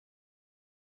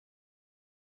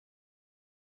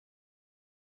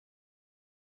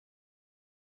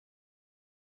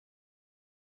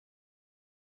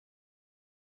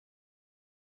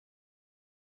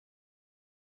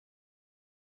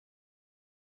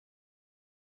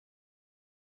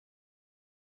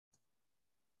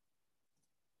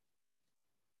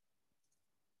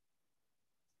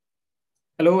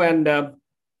Hello and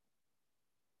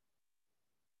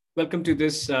welcome to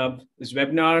this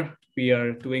webinar we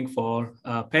are doing for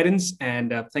parents,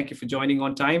 and thank you for joining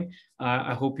on time.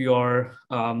 I hope you are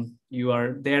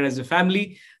there as a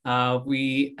family.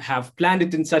 We have planned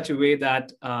it in such a way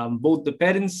that both the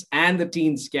parents and the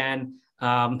teens can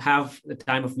have the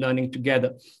time of learning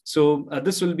together. So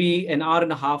this will be an hour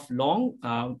and a half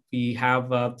long. We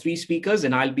have 3 speakers,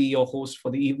 and I'll be your host for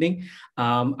the evening.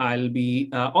 I'll be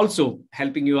also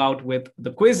helping you out with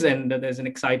the quiz, and there's an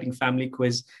exciting family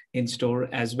quiz in store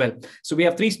as well. So we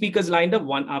have 3 speakers lined up,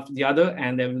 one after the other,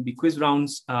 and there will be quiz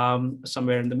rounds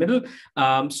somewhere in the middle.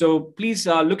 So please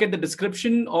look at the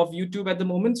description of YouTube at the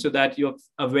moment so that you're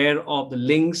aware of the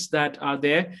links that are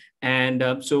there. And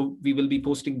so we will be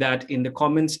posting that in the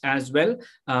comments as well.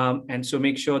 And so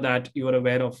make sure that you are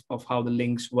aware of how the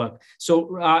links work.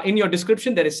 So in your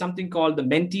description, there is something called the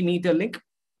Mentimeter link.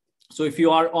 So if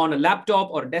you are on a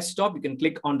laptop or a desktop, you can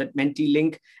click on that Menti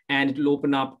link and it will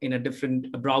open up in a different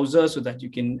browser so that you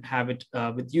can have it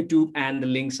with YouTube and the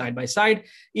link side by side.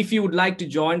 If you would like to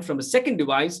join from a second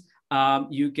device,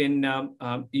 you can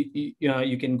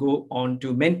go on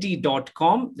to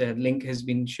menti.com. The link has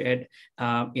been shared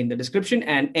in the description,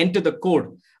 and enter the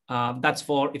code. That's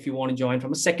for if you want to join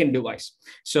from a second device.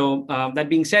 So that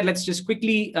being said, let's just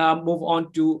quickly move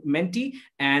on to Menti.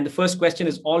 And the first question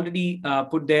is already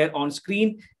put there on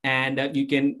screen, and you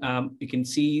can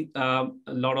see a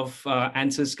lot of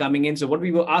answers coming in. So what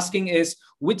we were asking is,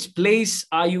 which place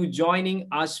are you joining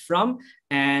us from?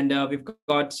 And we've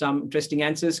got some interesting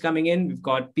answers coming in. We've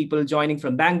got people joining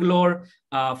from Bangalore,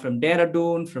 from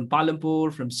Dehradun, from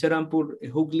Palampur, from Sirampur,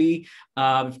 Hooghly.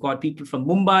 We've got people from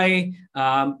Mumbai,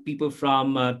 people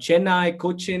from Chennai,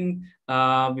 Cochin.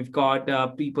 We've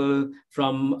got people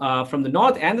from the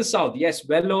north and the south. Yes,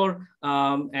 Vellore.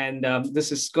 And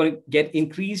this is going to get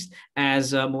increased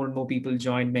as more and more people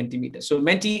join Mentimeter. So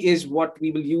Menti is what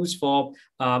we will use for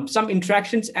some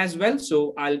interactions as well.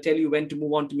 So I'll tell you when to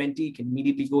move on to Menti. You can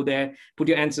immediately go there, put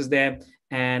your answers there,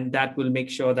 and that will make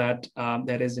sure that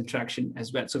there is interaction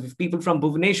as well. So if people from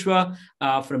Bhubaneswar,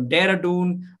 from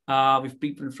Dehradun, with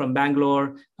people from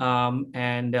Bangalore,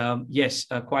 and yes,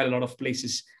 quite a lot of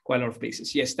places.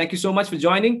 Yes, thank you so much for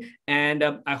joining. And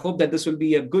I hope that this will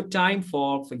be a good time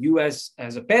for you as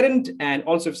a parent, and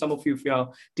also if some of you, if you're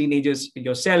teenagers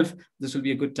yourself, this will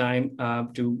be a good time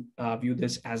to view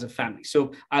this as a family.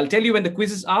 So I'll tell you when the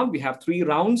quizzes are. We have 3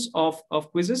 rounds of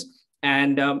quizzes.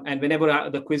 And whenever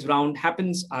the quiz round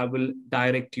happens, I will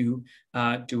direct you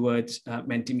towards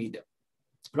Mentimeter.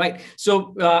 Right.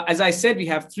 So as I said, we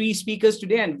have 3 speakers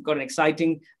today, and we've got an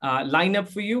exciting lineup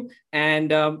for you.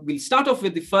 And we'll start off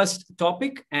with the first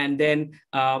topic, and then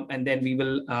we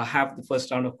will have the first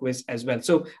round of quiz as well.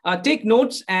 So take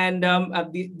notes, and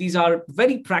these are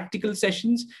very practical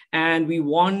sessions, and we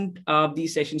want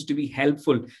these sessions to be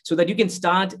helpful so that you can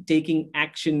start taking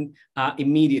action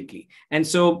immediately. And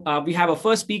so we have a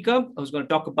first speaker who's going to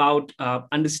talk about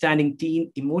understanding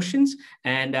teen emotions,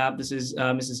 and this is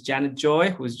Mrs. Janet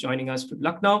Joy, who is joining us from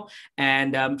Lucknow.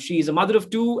 And she is a mother of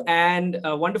 2 and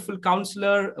a wonderful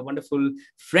counselor, a wonderful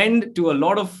friend to a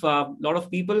lot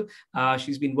of people.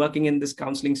 She's been working in this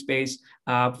counseling space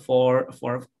for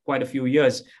quite a few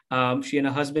years. She and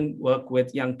her husband work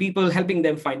with young people, helping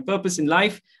them find purpose in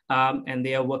life. And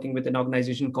they are working with an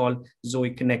organization called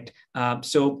Zoe Connect.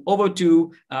 So over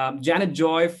to Janet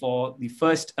Joy for the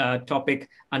first topic,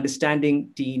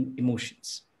 understanding teen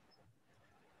emotions.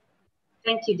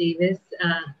 Thank you, Davis.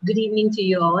 Good evening to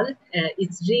you all.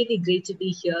 It's really great to be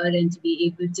here and to be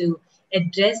able to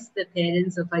address the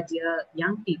parents of our dear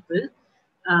young people.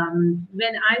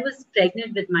 When I was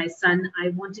pregnant with my son, I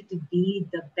wanted to be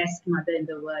the best mother in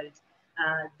the world,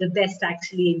 the best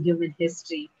actually in human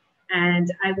history.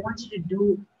 And I wanted to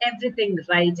do everything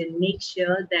right and make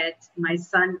sure that my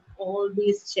son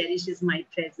always cherishes my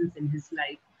presence in his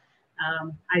life.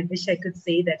 I wish I could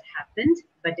say that happened,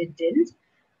 but it didn't.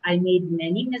 I made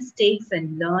many mistakes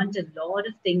and learned a lot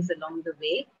of things along the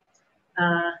way.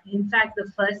 In fact,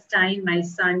 the first time my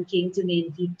son came to me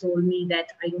and he told me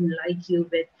that I don't like you,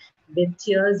 with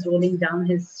tears rolling down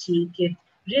his cheek, it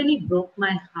really broke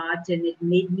my heart, and it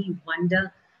made me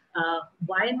wonder,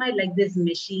 why am I like this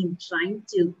machine trying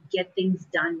to get things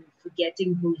done,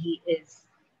 forgetting who he is?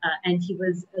 And he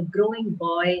was a growing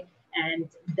boy, and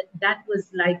that was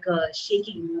like a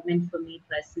shaking moment for me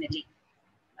personally.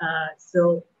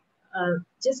 So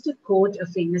just to quote a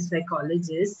famous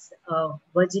psychologist,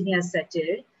 Virginia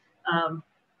Satir,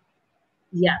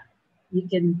 yeah, you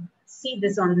can see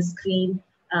this on the screen.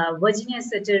 Virginia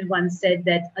Satir once said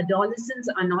that adolescents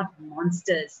are not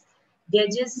monsters. They're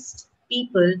just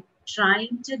people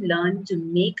trying to learn to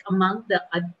make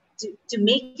to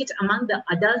make it among the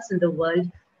adults in the world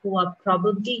who are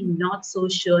probably not so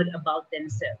sure about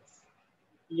themselves.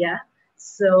 Yeah.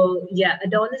 So yeah,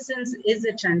 adolescence is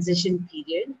a transition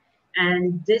period,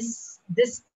 and this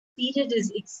period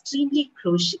is extremely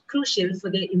crucial for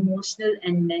their emotional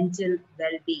and mental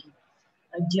well-being.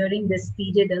 During this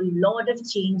period, a lot of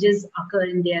changes occur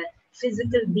in their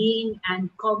physical being, and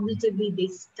cognitively, they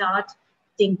start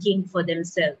thinking for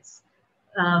themselves.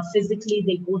 Physically,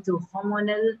 they go through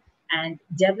hormonal and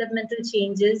developmental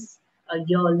changes.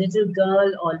 Your little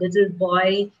girl or little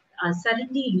boy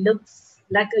suddenly looks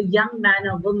like a young man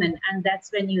or woman, and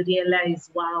that's when you realize,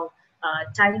 wow,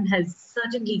 time has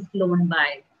certainly flown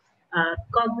by.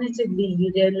 Cognitively,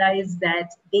 you realize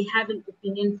that they have an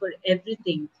opinion for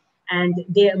everything, and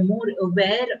they are more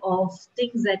aware of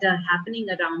things that are happening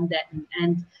around them,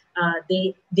 and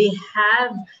they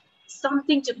have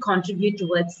something to contribute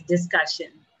towards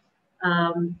discussion.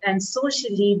 And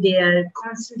socially, they are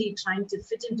constantly trying to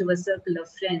fit into a circle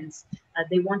of friends.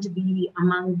 They want to be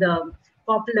among the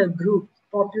popular group,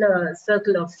 popular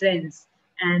circle of friends,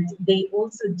 and they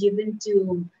also give in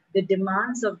to the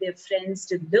demands of their friends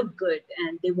to look good,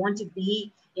 and they want to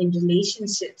be in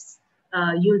relationships.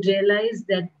 You'll realize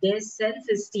that their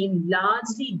self-esteem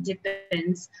largely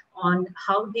depends on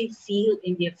how they feel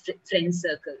in their friend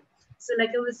circle. So,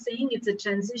 like I was saying, it's a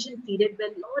transition period where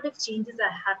a lot of changes are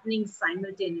happening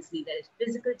simultaneously. There are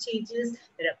physical changes,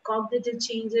 there are cognitive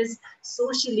changes.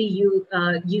 Socially,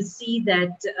 you see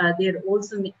that they're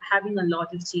also having a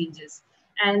lot of changes,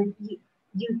 and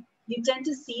you tend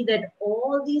to see that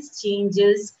all these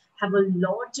changes have a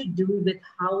lot to do with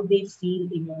how they feel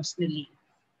emotionally.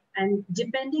 And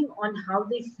depending on how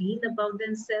they feel about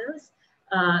themselves,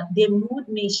 their mood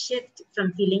may shift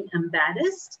from feeling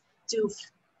embarrassed to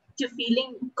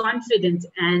feeling confident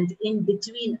and in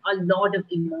between a lot of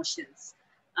emotions.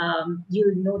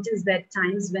 You'll notice that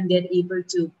times when they're able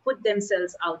to put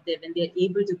themselves out there, when they're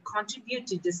able to contribute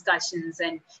to discussions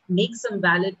and make some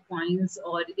valid points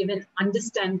or even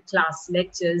understand class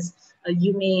lectures,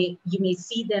 you may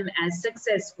see them as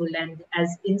successful and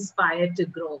as inspired to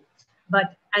grow.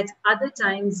 But at other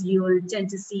times, you'll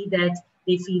tend to see that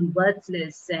they feel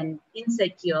worthless and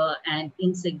insecure and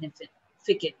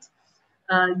insignificant.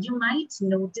 You might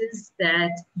notice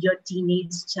that your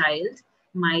teenage child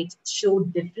might show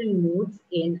different moods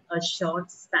in a short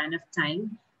span of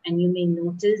time. And you may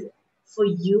notice for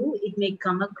you, it may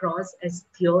come across as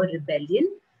pure rebellion.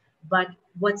 But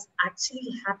what's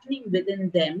actually happening within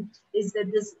them is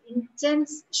that this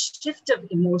intense shift of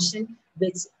emotion,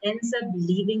 which ends up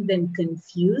leaving them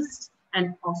confused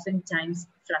and oftentimes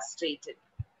frustrated.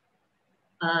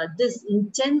 This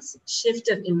intense shift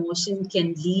of emotion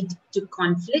can lead to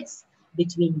conflicts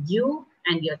between you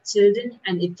and your children,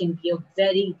 and it can be a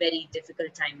very, very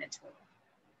difficult time at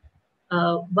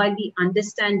home. While we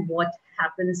understand what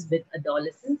happens with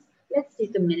adolescents, let's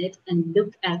take a minute and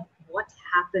look at what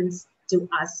happens to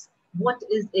us. What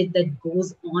is it that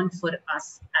goes on for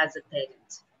us as a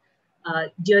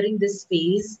parent? During this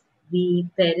phase, we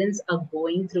parents are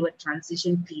going through a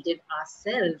transition period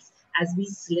ourselves as we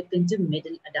slip into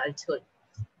middle adulthood.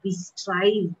 We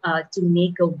strive to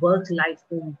make a work-life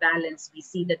home balance. We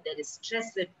see that there is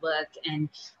stress at work, and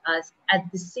at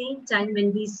the same time,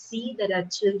 when we see that our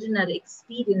children are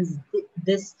experiencing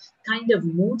this kind of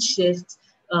mood shift,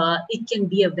 it can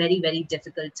be a very, very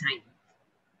difficult time.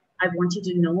 I want you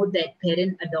to know that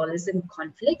parent-adolescent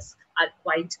conflicts are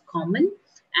quite common,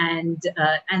 and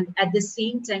at the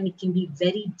same time, it can be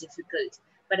very difficult.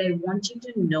 But I want you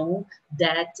to know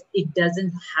that it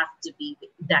doesn't have to be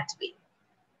that way.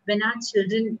 When our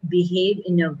children behave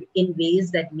in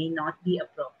ways that may not be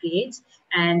appropriate,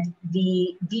 and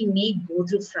we may go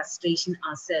through frustration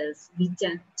ourselves, we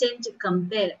tend to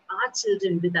compare our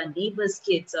children with our neighbors'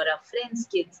 kids or our friends'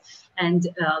 kids, and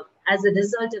as a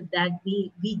result of that,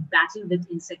 we battle with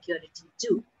insecurity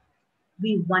too.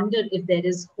 We wonder if there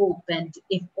is hope and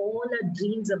if all our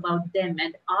dreams about them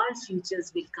and our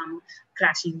futures will come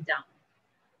crashing down.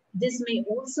 This may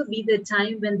also be the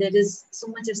time when there is so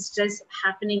much of stress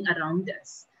happening around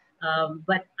us.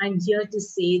 But I'm here to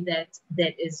say that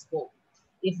there is hope.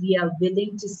 If we are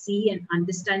willing to see and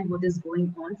understand what is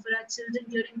going on for our children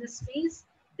during this phase,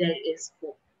 there is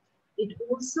hope. It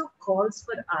also calls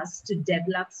for us to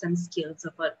develop some skills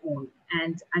of our own.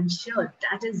 And I'm sure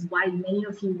that is why many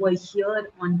of you were here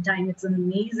on time. It's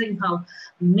amazing how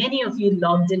many of you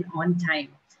logged in on time.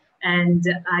 And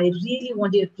I really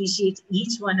want to appreciate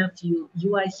each one of you.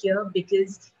 You are here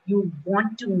because you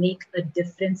want to make a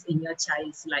difference in your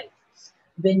child's life.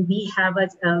 When we have a,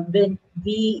 when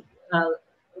we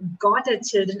got our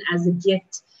children as a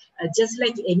gift. Just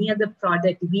like any other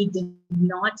product, we did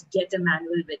not get a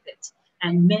manual with it.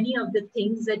 And many of the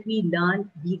things that we learn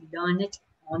it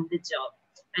on the job.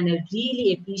 And I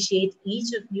really appreciate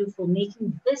each of you for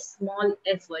making this small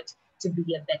effort to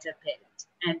be a better parent.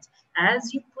 And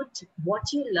as you put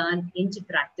what you learn into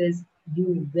practice,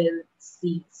 you will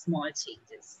see small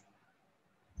changes.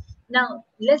 Now,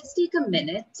 let's take a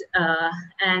minute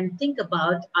and think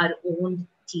about our own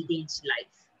teenage life.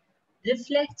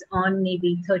 Reflect on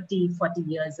maybe 30, 40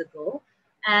 years ago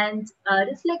and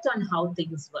reflect on how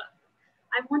things were.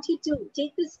 I want you to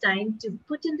take this time to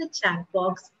put in the chat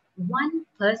box one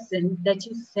person that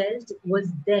you felt was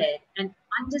there and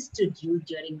understood you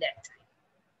during that time.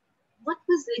 What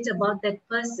was it about that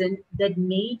person that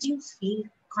made you feel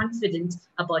confident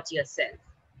about yourself?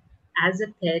 As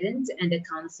a parent and a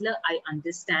counselor, I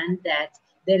understand that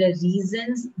there are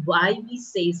reasons why we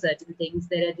say certain things.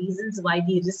 There are reasons why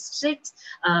we restrict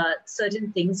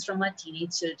certain things from our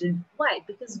teenage children. Why?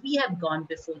 Because we have gone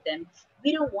before them.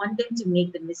 We don't want them to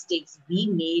make the mistakes we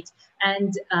made,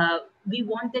 and we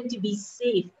want them to be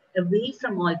safe, away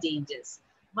from all dangers.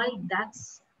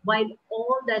 While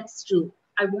all that's true,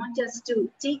 I want us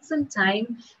to take some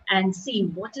time and see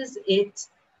what does it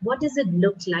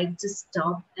look like to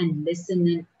stop and listen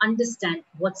and understand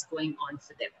what's going on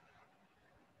for them.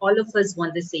 All of us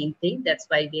want the same thing. That's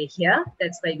why we're here.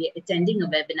 That's why we're attending a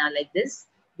webinar like this.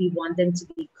 We want them to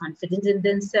be confident in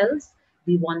themselves.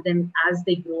 We want them, as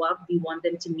they grow up, we want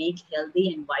them to make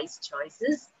healthy and wise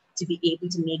choices, to be able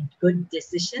to make good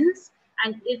decisions,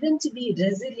 and even to be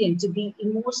resilient, to be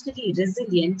emotionally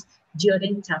resilient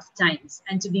during tough times,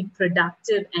 and to be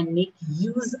productive and make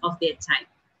use of their time.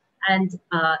 And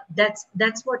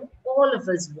that's what all of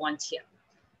us want here.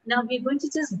 Now we're going to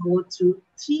just go through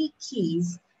 3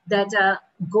 keys that are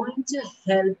going to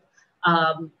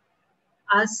help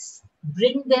us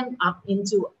bring them up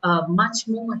into a much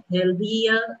more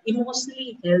healthier,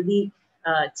 emotionally healthy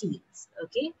teens.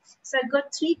 Okay, so I've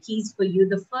got 3 keys for you.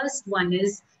 The first one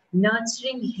is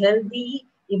nurturing healthy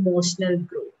emotional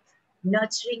growth.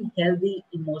 Nurturing healthy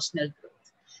emotional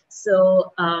growth.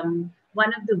 So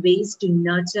one of the ways to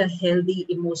nurture healthy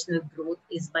emotional growth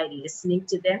is by listening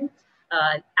to them.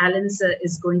 Alan sir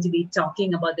is going to be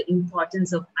talking about the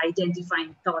importance of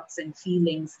identifying thoughts and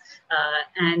feelings.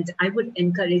 And I would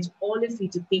encourage all of you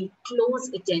to pay close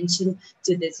attention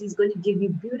to this. He's going to give you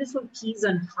beautiful keys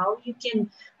on how you can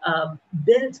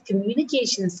build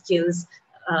communication skills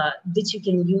which you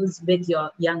can use with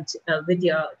your with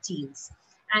your teens.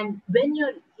 And when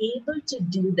you're able to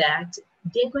do that,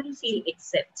 they're going to feel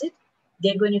accepted.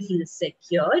 They're going to feel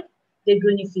secured. They're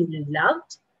going to feel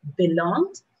loved,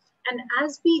 belonged. And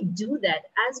as we do that,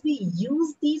 as we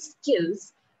use these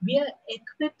skills, we are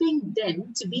equipping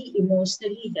them to be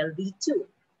emotionally healthy too.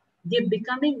 They're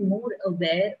becoming more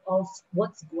aware of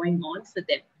what's going on for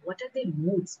them. What are their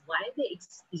moods? Why are they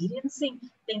experiencing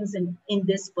things in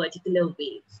this particular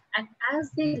way? And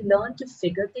as they learn to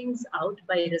figure things out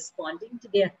by responding to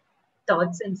their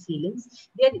thoughts and feelings,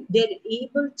 they're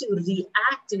able to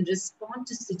react and respond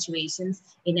to situations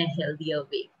in a healthier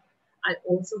way. I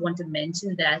also want to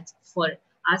mention that for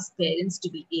us parents to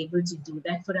be able to do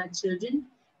that for our children,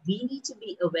 we need to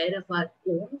be aware of our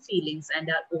own feelings and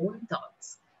our own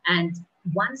thoughts. And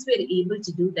once we're able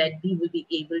to do that, we will be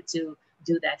able to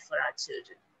do that for our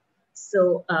children.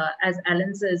 So as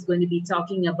Alan sir is going to be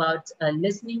talking about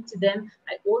listening to them,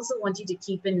 I also want you to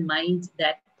keep in mind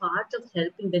that part of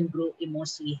helping them grow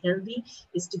emotionally healthy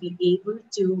is to be able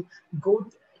to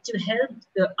help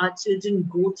our children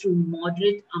go through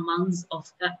moderate amount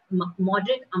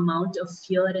of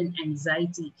fear and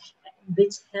anxiety,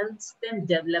 which helps them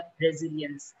develop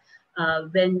resilience.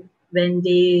 When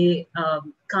they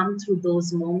come through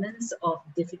those moments of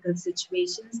difficult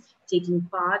situations, taking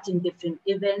part in different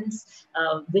events,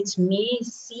 which may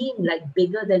seem like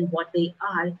bigger than what they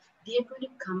are, they're going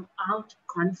to come out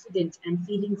confident and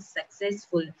feeling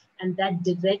successful, and that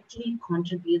directly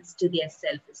contributes to their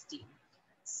self-esteem.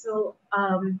 So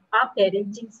our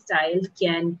parenting style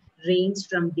can range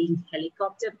from being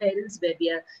helicopter parents, where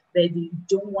we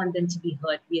don't want them to be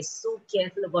hurt. We are so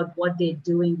careful about what they're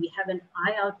doing. We have an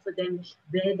eye out for them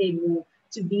where they move,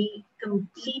 to be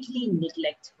completely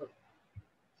neglectful.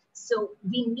 So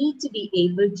we need to be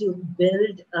able to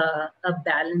build a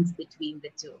balance between the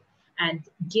two and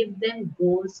give them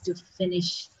goals to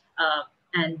finish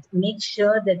and make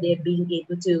sure that they're being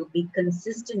able to be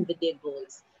consistent with their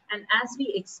goals. And as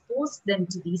we expose them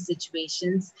to these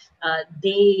situations,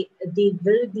 they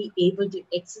will be able to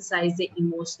exercise their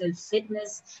emotional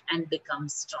fitness and become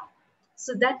strong.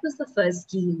 So that was the first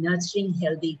key, nurturing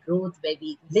healthy growth, where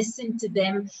we listen to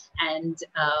them and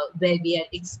where we are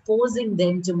exposing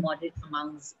them to moderate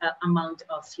amount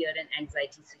of fear and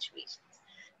anxiety situations.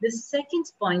 The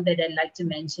second point that I'd like to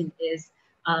mention is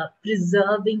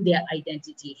preserving their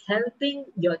identity, helping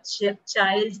your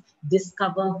child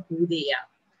discover who they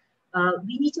are.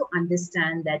 We need to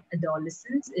understand that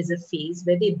adolescence is a phase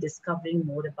where they're discovering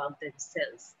more about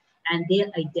themselves and their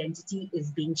identity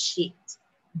is being shaped.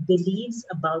 Beliefs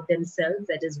about themselves,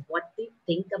 that is what they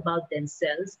think about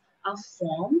themselves, are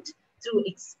formed through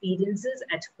experiences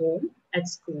at home, at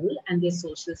school, and their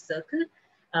social circle.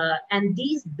 And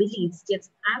these beliefs get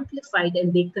amplified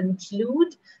and they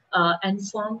conclude and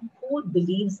form core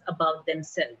beliefs about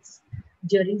themselves.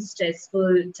 During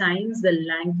stressful times, the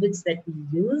language that we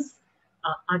use,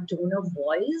 our tone of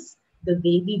voice, the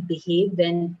way we behave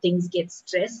when things get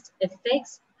stressed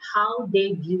affects how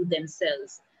they view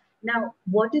themselves. Now,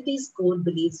 what do these core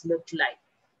beliefs look like?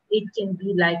 It can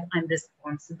be like, I'm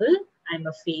responsible, I'm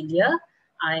a failure,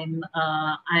 I'm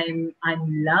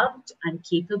loved, I'm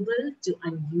capable, to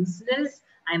I'm useless,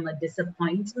 I'm a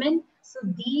disappointment. So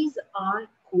these are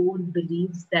core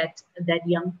beliefs that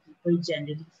young people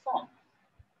generally form.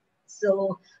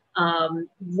 So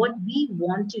what we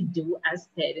want to do as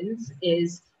parents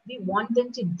is we want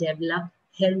them to develop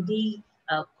healthy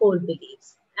core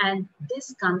beliefs. And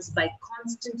this comes by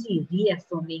constantly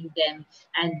reaffirming them.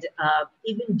 And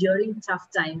even during tough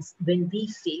times, when we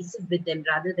face it with them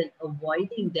rather than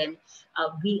avoiding them,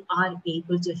 we are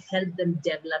able to help them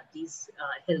develop these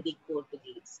healthy core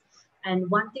beliefs.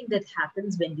 And one thing that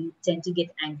happens when we tend to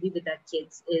get angry with our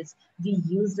kids is we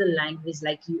use the language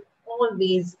like, you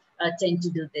always tend to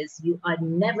do this. You are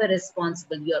never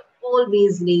responsible. You're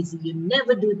always lazy. You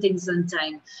never do things on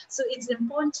time. So it's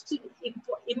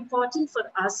important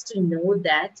for us to know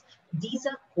that these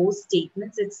are core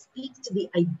statements that speak to the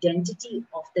identity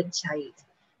of the child.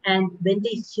 And when they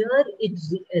hear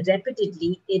it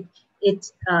repeatedly,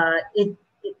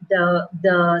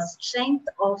 the strength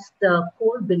of the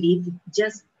core belief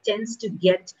just tends to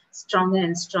get stronger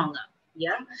and stronger.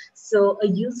 Yeah. So a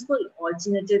useful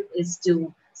alternative is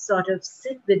to sort of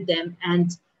sit with them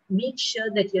and make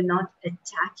sure that you're not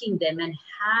attacking them and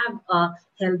have a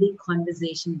healthy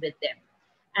conversation with them.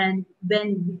 And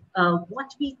when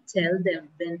what we tell them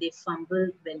when they fumble,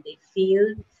 when they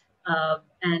fail,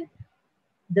 and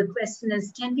the question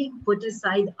is, can we put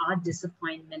aside our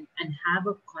disappointment and have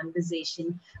a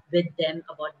conversation with them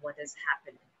about what has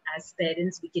happened? As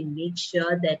parents, we can make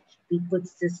sure that we put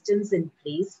systems in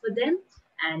place for them.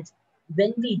 And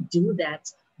when we do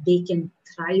that, they can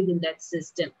thrive in that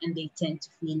system and they tend to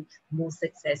feel more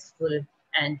successful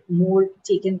and more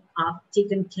taken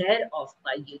care of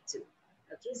by you too.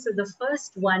 Okay, so the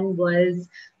first one was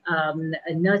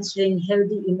nurturing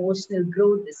healthy emotional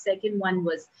growth. The second one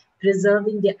was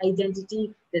preserving their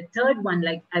identity. The third one,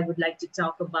 like I would like to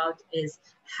talk about, is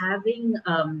having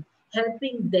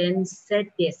helping them set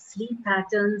their sleep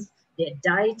patterns, their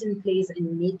diet in place,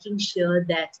 and making sure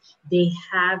that they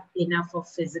have enough of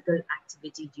physical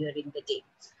activity during the day.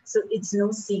 So it's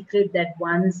no secret that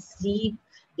one's sleep,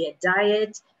 their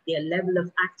diet, their level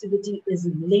of activity is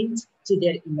linked to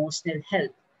their emotional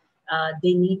health.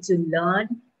 They need to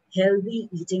learn healthy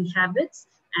eating habits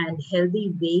and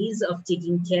healthy ways of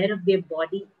taking care of their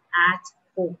body at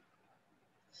home.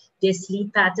 Their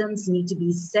sleep patterns need to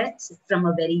be set from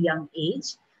a very young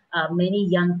age. Many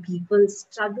young people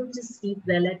struggle to sleep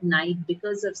well at night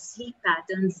because of sleep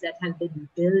patterns that have been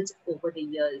built over the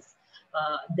years.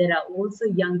 There are also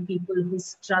young people who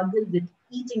struggle with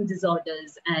eating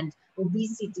disorders and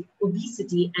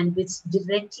obesity, and which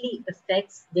directly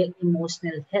affects their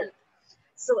emotional health.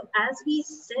 So as we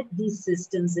set these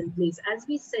systems in place, as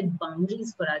we set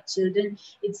boundaries for our children,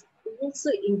 it's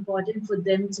also important for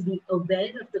them to be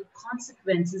aware of the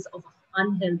consequences of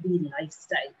unhealthy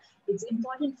lifestyle. It's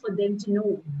important for them to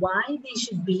know why they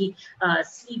should be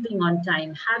sleeping on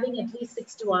time, having at least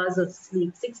 6 to 8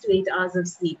 hours of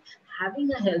sleep,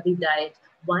 having a healthy diet.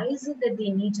 Why is it that they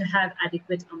need to have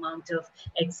adequate amount of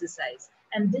exercise?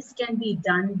 And this can be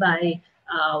done by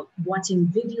watching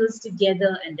videos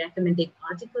together and recommending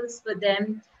articles for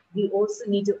them. We also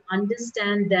need to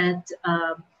understand that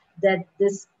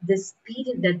this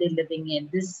period that they're living in,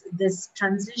 this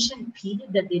transition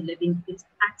period that they're living, it's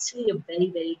actually a very,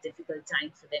 very difficult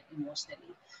time for them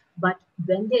emotionally. But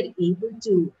when they're able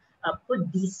to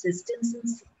put these systems in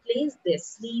place, their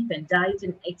sleep and diet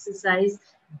and exercise,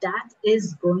 that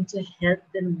is going to help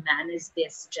them manage their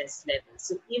stress levels.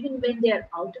 So even when they're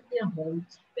out of their home,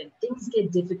 when things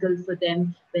get difficult for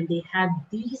them, when they have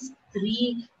these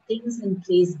three things in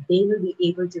place, they will be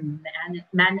able to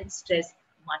manage stress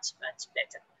much, much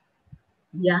better.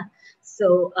 Yeah.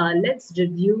 So let's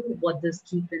review what those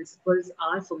key principles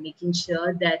are for making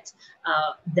sure that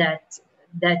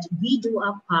that we do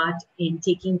our part in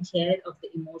taking care of the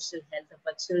emotional health of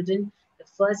our children. The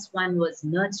first one was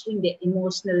nurturing their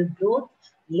emotional growth,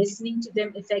 listening to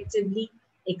them effectively,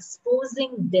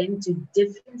 exposing them to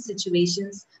different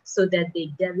situations so that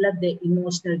they develop their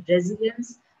emotional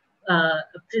resilience,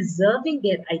 preserving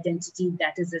their identity.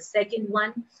 That is the second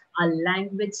one. Our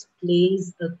language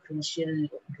plays a crucial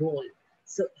role.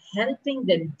 So helping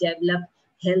them develop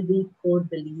healthy core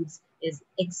beliefs is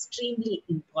extremely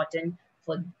important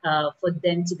for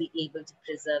them to be able to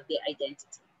preserve their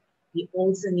identity. We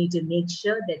also need to make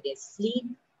sure that their sleep,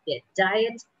 their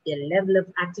diet, their level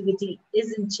of activity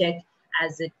is in check,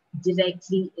 as it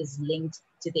directly is linked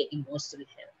to their emotional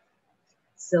health.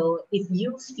 So if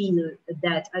you feel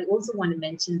that, I also want to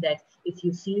mention that if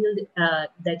you feel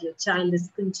that your child is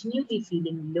continually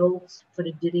feeling low for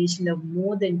a duration of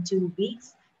more than 2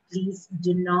 weeks, please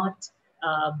do not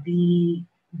be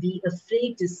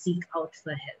afraid to seek out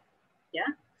for help. Yeah.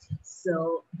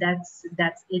 So that's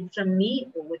it from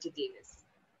me. Over to Davis.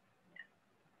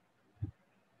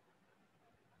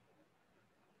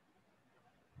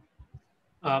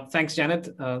 Thanks,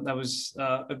 Janet. That was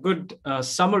a good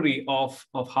summary of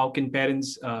how can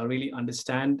parents really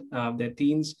understand their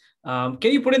teens. Can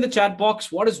you put in the chat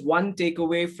box, what is one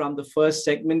takeaway from the first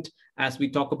segment as we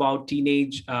talk about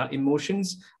teenage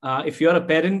emotions? If you're a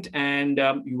parent and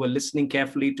you were listening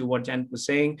carefully to what Janet was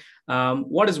saying,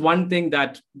 what is one thing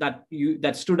that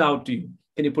stood out to you?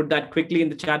 Can you put that quickly in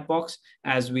the chat box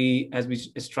as we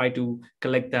just try to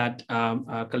collect that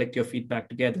collect your feedback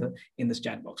together in this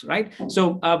chat box, right?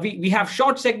 So we have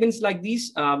short segments like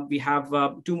these. We have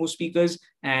two more speakers,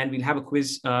 and we'll have a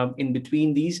quiz in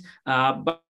between these.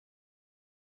 But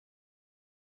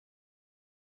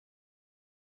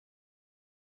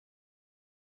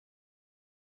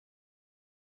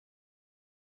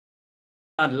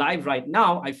live right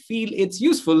now, I feel it's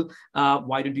useful.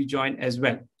 Why don't you join as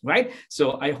well, right?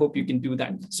 So I hope you can do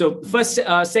that. So first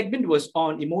segment was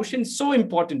on emotions, so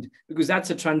important because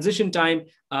that's a transition time.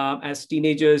 As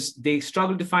teenagers, they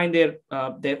struggle to find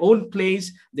their own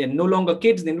place. They're no longer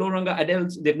kids, they're no longer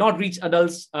adults, they've not reached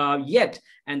adults yet,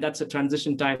 and that's a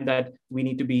transition time that we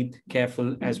need to be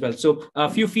careful as well. So a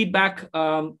few feedback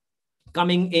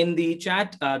coming in the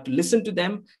chat to listen to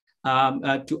them,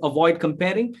 to avoid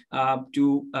comparing,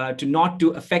 to not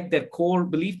to affect their core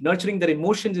belief. Nurturing their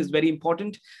emotions is very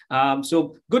important.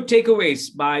 So good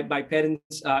takeaways by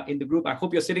parents in the group. I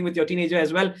hope you're sitting with your teenager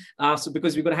as well. So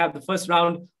because we're going to have the first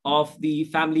round of the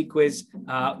family quiz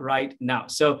right now.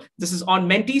 So this is on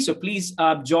Menti. So please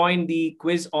join the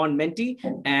quiz on Menti,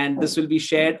 and this will be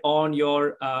shared on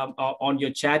your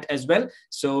chat as well.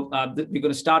 So we're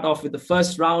going to start off with the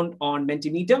first round on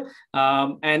Mentimeter,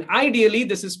 and ideally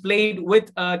this is played with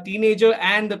a teenager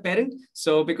and the parent.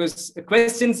 So because the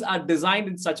questions are designed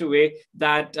in such a way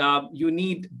that you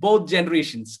need both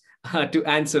generations to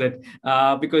answer it,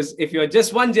 because if you're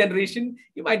just one generation,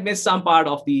 you might miss some part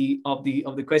of the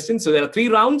question. So there are 3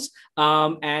 rounds,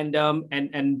 and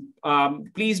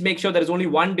please make sure there is only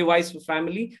one device per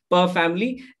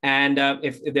family, and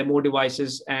if there are more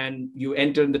devices and you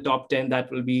enter in the top 10, that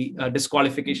will be a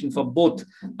disqualification for both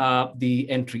the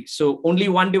entries. So only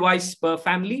one device per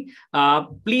family.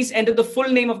 Please enter the full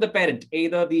name of the parent,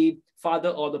 either the father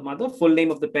or the mother, full name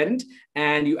of the parent,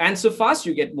 and you answer fast,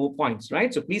 you get more points,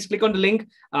 right? So please click on the link.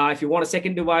 If you want a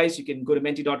second device, you can go to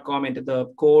menti.com, enter the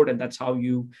code, and that's how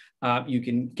you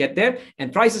can get there.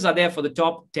 And prizes are there for the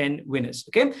top 10 winners.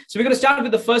 Okay, so we're going to start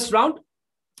with the first round.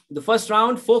 The first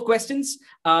round, 4 questions.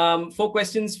 4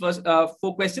 questions.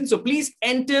 So please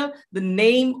enter the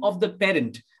name of the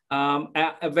parent.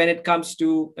 When it comes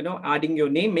to adding your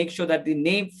name, make sure that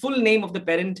the full name of the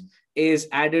parent is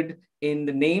added in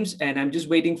the names. And I'm just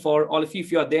waiting for all of you.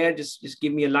 If you are there, just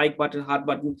give me a like button, heart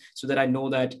button, so that I know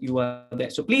that you are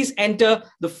there. So please enter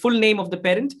the full name of the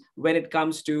parent when it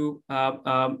comes to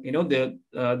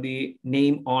the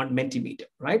name on Mentimeter,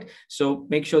 right? So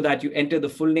make sure that you enter the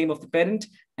full name of the parent,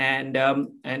 and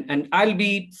I'll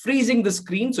be freezing the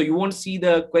screen, so you won't see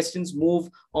the questions move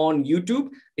on YouTube.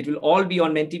 It will all be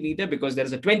on Mentimeter because there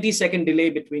is a 20-second delay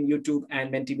between YouTube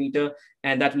and Mentimeter,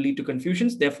 and that will lead to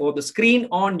confusions. Therefore, the screen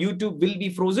on YouTube will be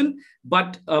frozen,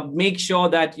 but make sure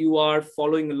that you are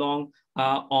following along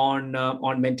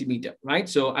on Mentimeter, right?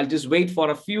 So I'll just wait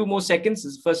for a few more seconds.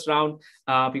 This is the first round.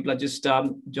 People are just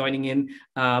joining in.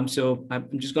 So I'm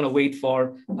just going to wait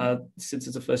for, since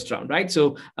it's the first round, right?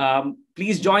 So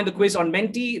Please join the quiz on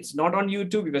Menti. It's not on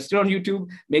YouTube. If you're still on YouTube,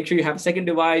 make sure you have a second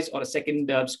device or a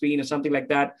second screen or something like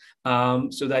that,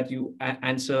 so that you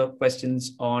answer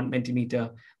questions on Mentimeter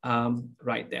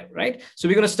right there, right? So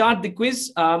we're going to start the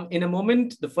quiz in a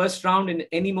moment, the first round in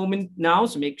any moment now.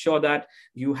 So make sure that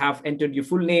you have entered your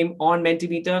full name on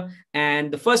Mentimeter.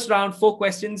 And the first round, 4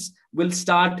 questions, will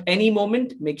start any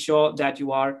moment. Make sure that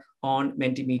you are on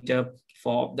Mentimeter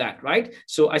for that, right?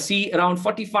 So I see around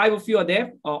 45 of you are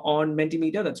there on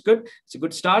Mentimeter. That's good. It's a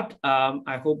good start.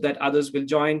 I hope that others will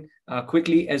join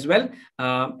quickly as well.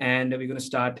 And we're going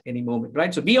to start any moment,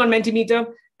 right? So be on Mentimeter.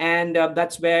 And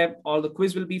that's where all the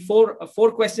quiz will be.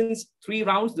 Four questions, 3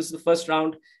 rounds. This is the first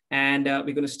round. And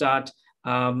we're going to start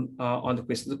on the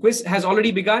quiz. The quiz has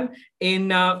already begun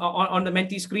on the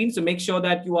Menti screen. So make sure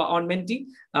that you are on Menti.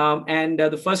 And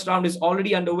the first round is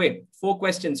already underway. 4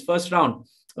 questions, first round.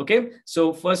 Okay,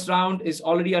 so first round is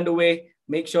already underway.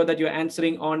 Make sure that you're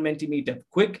answering on Mentimeter.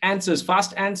 Quick answers,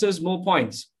 fast answers, more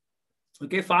points.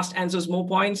 Okay, fast answers, more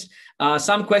points.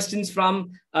 Some questions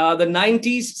from the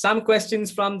 90s, some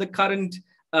questions from the current,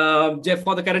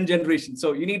 for the current generation.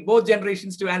 So you need both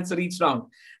generations to answer each round,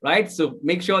 right? So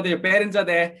make sure that your parents are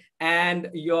there and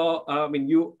your,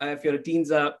 if you're a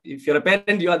teens, if you're a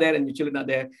parent, you are there and your children are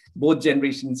there. Both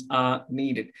generations are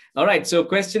needed. All right, so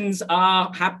questions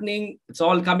are happening. It's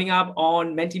all coming up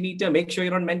on Mentimeter. Make sure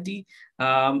you're on Menti.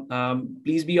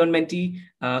 Please be on Menti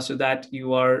so that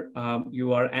you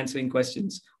are answering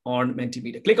questions on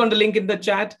Mentimeter. Click on the link in the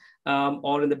chat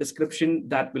or in the description.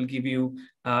 That will give you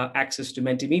access to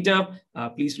Mentimeter.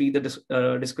 Please read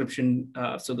the description.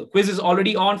 So the quiz is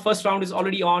already on. First round is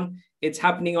already on. It's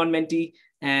happening on Menti.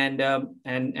 And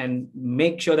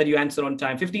make sure that you answer on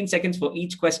time. 15 seconds for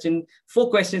each question. 4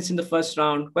 questions in the first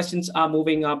round. Questions are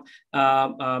moving up,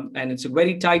 and it's a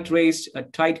very tight race, a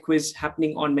tight quiz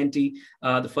happening on Menti.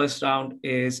 The first round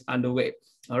is underway.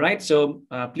 All right, so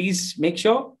please make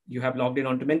sure you have logged in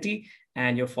onto Menti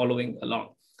and you're following along.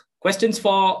 Questions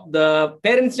for the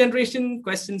parents' generation,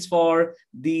 questions for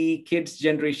the kids'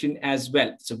 generation as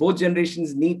well. So both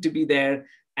generations need to be there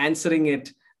answering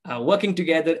it. Working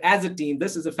together as a team.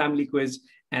 This is a family quiz,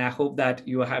 and I hope that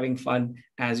you are having fun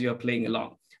as you're playing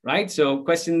along, right? So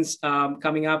questions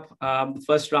coming up. The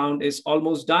first round is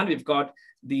almost done. We've got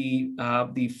the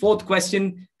 4th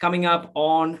question coming up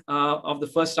on of the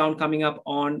first round coming up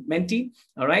on Menti.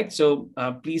 All right, so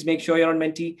please make sure you're on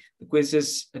Menti. The quiz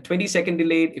is a 20-second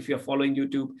delayed if you're following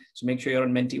YouTube, so make sure you're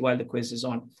on Menti while the quiz is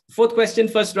on. 4th question,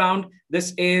 first round.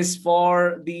 This is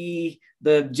for the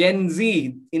Gen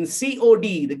Z in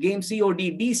COD, the game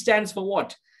COD. D stands for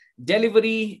what?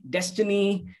 Delivery,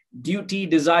 destiny, duty,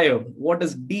 desire. What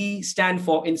does D stand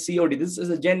for in COD? This is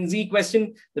a Gen Z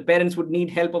question. The parents would need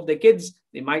help of their kids.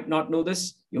 They might not know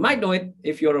this. You might know it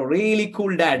if you're a really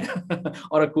cool dad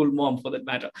or a cool mom for that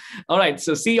matter. All right,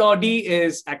 so COD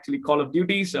is actually Call of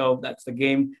Duty. So that's the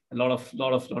game. A lot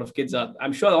of kids are.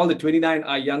 I'm sure all the 29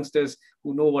 are youngsters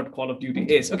who know what Call of Duty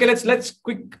is. Okay, let's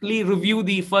quickly review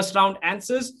the first round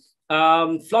answers.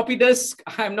 Floppy disk.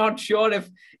 I'm not sure if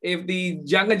the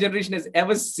younger generation has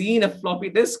ever seen a floppy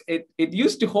disk. It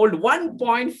used to hold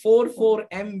 1.44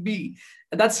 MB.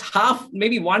 That's half,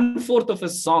 maybe 1/4 of a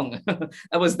song.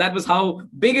 that was how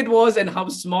big it was and how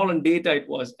small on data it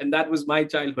was. And that was my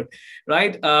childhood,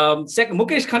 right? Second,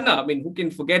 Mukesh Khanna. I mean, who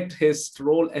can forget his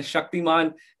role as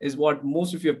Shaktiman is what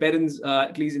most of your parents,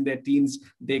 at least in their teens,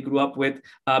 they grew up with.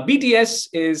 BTS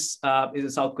is a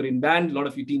South Korean band. A lot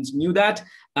of you teens knew that.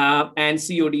 And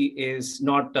COD is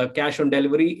not cash on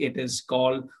delivery. It is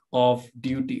Call of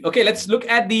Duty. Okay, let's look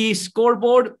at the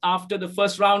scoreboard after the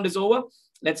first round is over.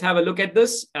 Let's have a look at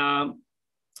this.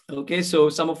 Okay, so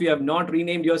some of you have not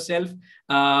renamed yourself,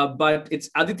 but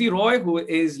it's Aditi Roy who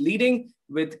is leading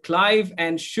with Clive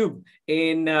and Shubh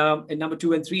in number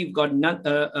 2 and 3. We've got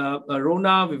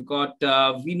Rona, we've got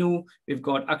Vinu, we've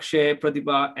got Akshay,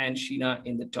 Pratibha, and Sheena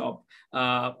in the top.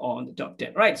 On the top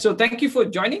 10. Right. So thank you for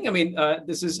joining. I mean,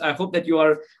 I hope that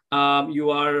you're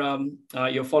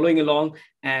following along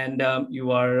and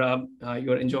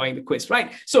you're enjoying the quiz. Right.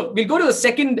 So we'll go to the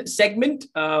second segment.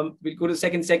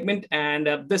 And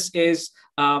this is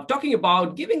talking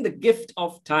about giving the gift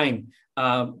of time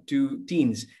to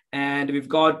teens. And we've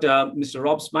got Mr.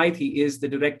 Rob Smythe. He is the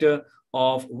director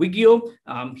of ViGEO.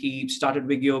 He started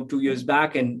ViGEO 2 years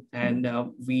back, and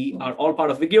we are all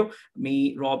part of ViGEO.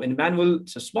 Me, Rob, and Emmanuel.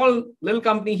 It's a small little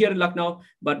company here in Lucknow,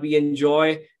 but we enjoy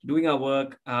doing our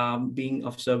work, being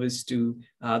of service to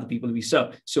the people we serve.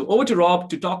 So over to Rob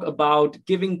to talk about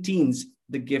giving teens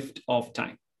the gift of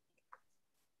time.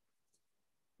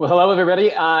 Well, hello,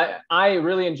 everybody. I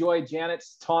really enjoyed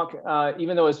Janet's talk.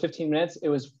 Even though it was 15 minutes, it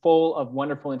was full of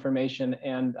wonderful information.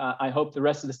 And I hope the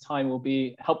rest of this time will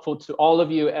be helpful to all of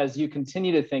you as you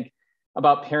continue to think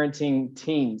about parenting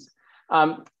teens.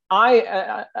 One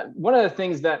of the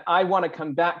things that I want to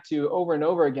come back to over and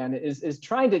over again is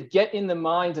trying to get in the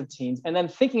minds of teens and then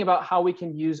thinking about how we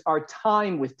can use our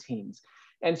time with teens.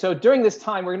 And so during this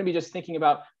time, we're going to be just thinking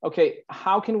about, okay,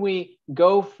 how can we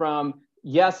go from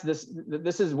yes,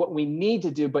 this is what we need to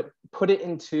do, but put it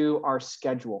into our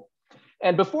schedule.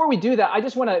 And before we do that, I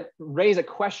just want to raise a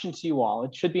question to you all.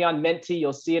 It should be on Menti.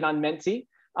 You'll see it on Menti.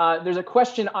 There's a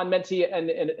question on Menti, and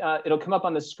it'll come up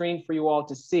on the screen for you all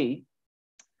to see.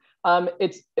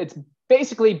 It's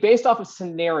basically based off of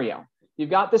scenario.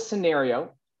 You've got this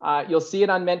scenario. You'll see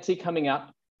it on Menti coming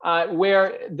up,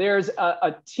 where there's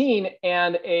a teen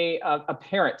and a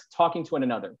parent talking to one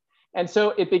another. And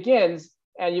so it begins.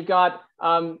 And you've got,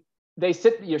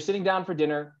 you're sitting down for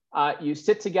dinner. You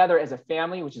sit together as a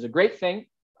family, which is a great thing.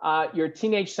 Your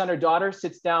teenage son or daughter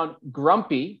sits down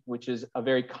grumpy, which is a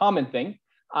very common thing.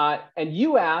 And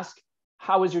you ask,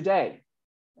 how was your day?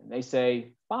 And they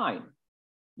say, fine.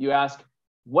 You ask,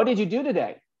 what did you do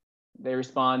today? They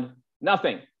respond,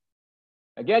 nothing.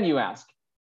 Again, you ask,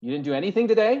 you didn't do anything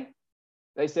today?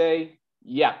 They say,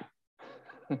 yeah.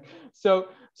 So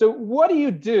what do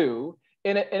you do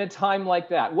in a time like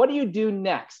that? What do you do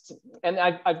next? And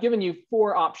I've given you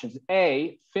 4 options.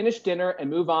 A, finish dinner and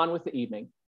move on with the evening.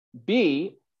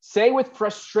 B, say with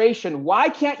frustration, why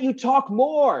can't you talk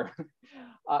more?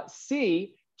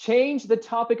 C, change the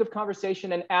topic of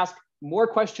conversation and ask more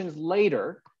questions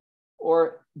later.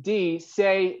 Or D,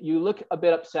 say you look a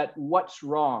bit upset, what's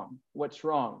wrong? What's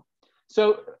wrong?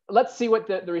 So let's see what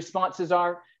the responses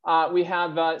are. We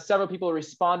have several people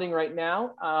responding right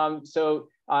now.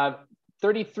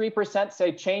 33%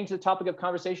 say change the topic of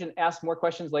conversation, ask more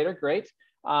questions later. Great.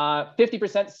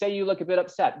 50% say you look a bit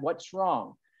upset. What's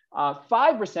wrong?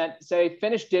 5% say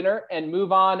finish dinner and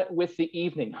move on with the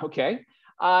evening. Okay.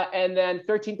 And then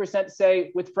 13%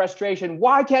 say with frustration,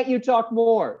 why can't you talk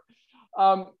more?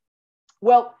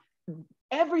 Well,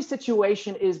 every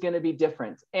situation is going to be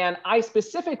different. And I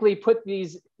specifically put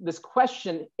this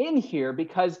question in here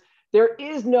because there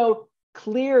is no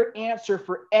clear answer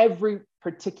for every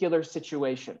particular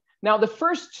situation. Now, the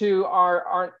first 2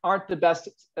 aren't the best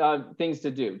things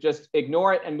to do. Just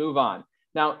ignore it and move on.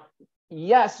 Now,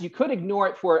 yes, you could ignore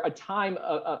it for a time,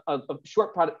 a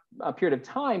short period of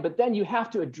time, but then you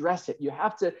have to address it. You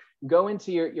have to go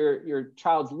into your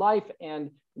child's life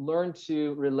and learn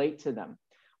to relate to them.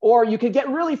 Or you could get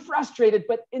really frustrated,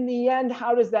 but in the end,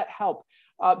 how does that help?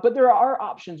 But there are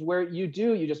options where you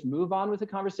just move on with the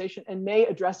conversation and may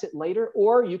address it later,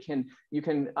 or you can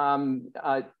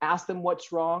ask them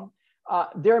what's wrong.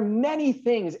 There are many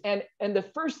things. And the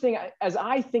first thing, as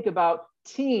I think about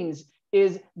teens,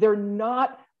 is they're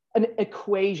not an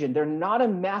equation. They're not a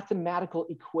mathematical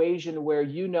equation where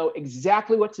you know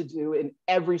exactly what to do in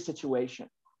every situation.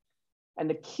 And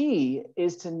the key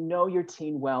is to know your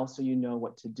teen well so you know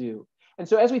what to do. And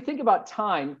so as we think about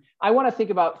time, I want to think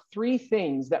about 3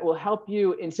 things that will help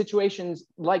you in situations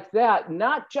like that,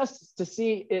 not just to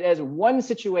see it as one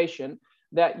situation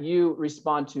that you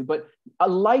respond to, but a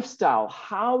lifestyle.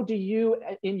 How do you,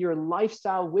 in your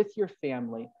lifestyle with your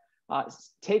family,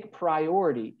 take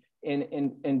priority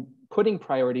in putting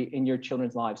priority in your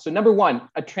children's lives? So number 1,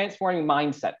 a transforming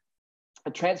mindset.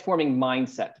 A transforming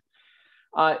mindset.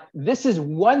 This is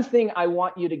one thing I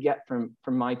want you to get from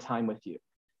my time with you.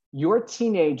 Your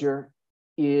teenager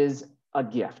is a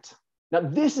gift. Now,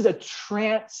 this is a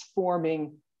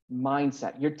transforming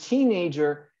mindset. Your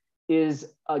teenager is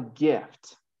a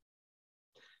gift.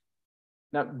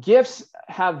 Now, gifts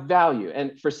have value.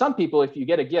 And for some people, if you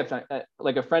get a gift,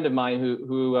 like a friend of mine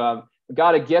who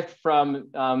got a gift from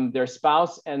their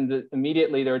spouse and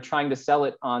immediately they were trying to sell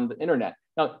it on the internet.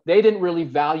 Now, they didn't really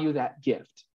value that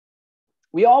gift.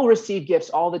 We all receive gifts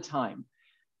all the time.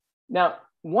 Now,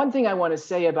 one thing I want to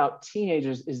say about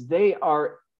teenagers is they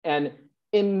are an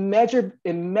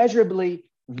immeasurably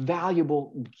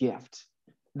valuable gift.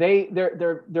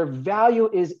 Their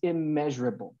value is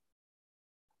immeasurable.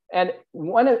 And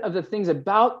one of the things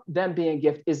about them being a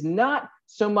gift is not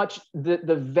so much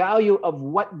the value of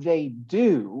what they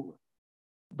do,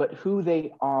 but who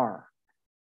they are.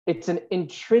 It's an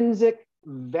intrinsic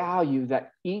value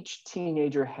that each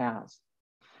teenager has.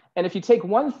 And if you take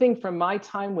one thing from my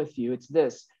time with you, it's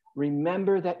this: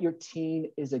 remember that your teen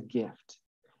is a gift.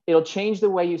 It'll change the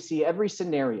way you see every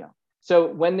scenario. So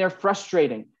when they're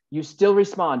frustrating, you still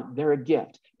respond, they're a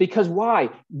gift. Because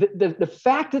why? The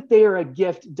fact that they are a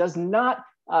gift does not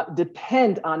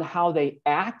depend on how they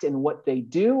act and what they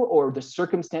do or the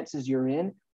circumstances you're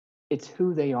in. It's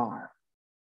who they are.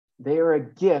 They are a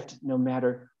gift no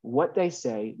matter what they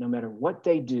say, no matter what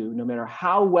they do, no matter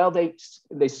how well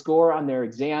they score on their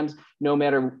exams, no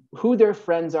matter who their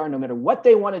friends are, no matter what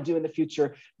they want to do in the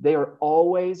future, they are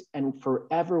always and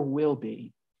forever will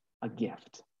be a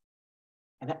gift.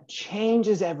 And that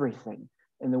changes everything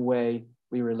in the way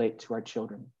we relate to our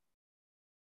children.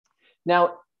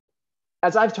 Now,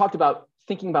 as I've talked about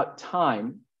thinking about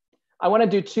time, I want to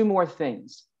do two more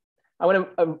things. I want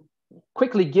to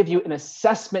quickly give you an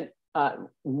assessment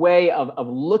way of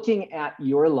looking at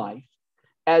your life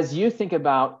as you think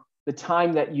about the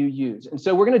time that you use. And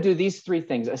so we're going to do these three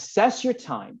things: assess your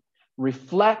time,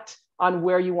 reflect on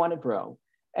where you want to grow,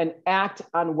 and act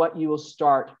on what you will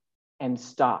start and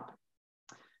stop.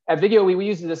 At ViGEO, we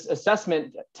use this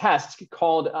assessment test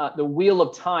called the Wheel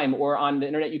of Time, or on the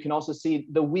internet, you can also see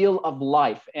the Wheel of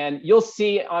Life. And you'll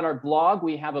see on our blog,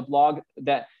 we have a blog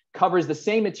that covers the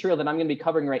same material that I'm going to be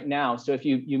covering right now. So if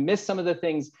you miss some of the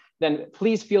things, then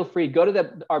please feel free, go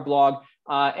to our blog,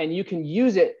 and you can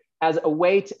use it as a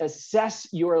way to assess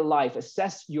your life,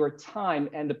 assess your time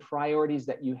and the priorities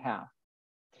that you have.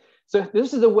 So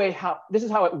this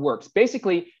is how it works.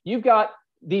 Basically, you've got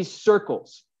these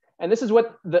circles. And this is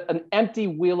what an empty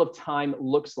wheel of time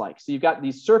looks like. So you've got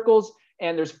these circles,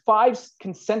 and there's 5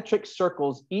 concentric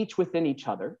circles, each within each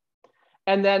other.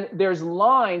 And then there's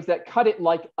lines that cut it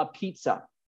like a pizza.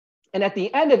 And at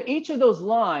the end of each of those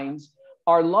lines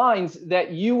are lines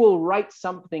that you will write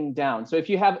something down. So if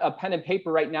you have a pen and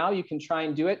paper right now, you can try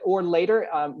and do it. Or later,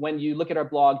 when you look at our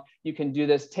blog, you can do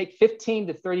this. Take 15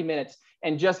 to 30 minutes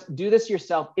and just do this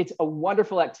yourself. It's a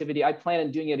wonderful activity. I plan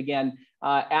on doing it again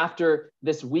after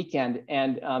this weekend,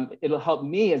 and it'll help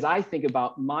me as I think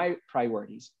about my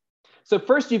priorities. So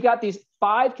first, you've got these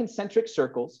 5 concentric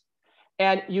circles,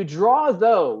 and you draw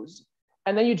those,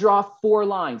 and then you draw 4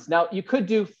 lines. Now, you could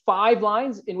do 5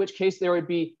 lines, in which case there would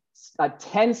be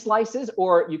 10 slices,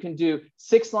 or you can do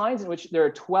 6 lines, in which there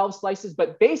are 12 slices.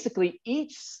 But basically,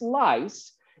 each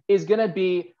slice is going to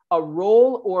be a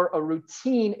role or a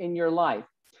routine in your life.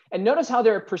 And notice how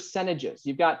there are percentages.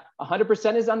 You've got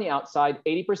 100% is on the outside,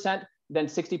 80%, then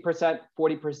 60%,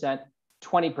 40%,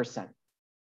 20%.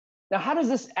 Now, how does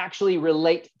this actually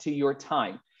relate to your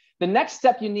time? The next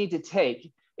step you need to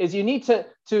take is you need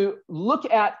to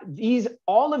look at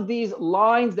all of these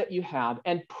lines that you have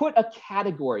and put a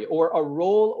category or a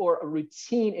role or a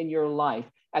routine in your life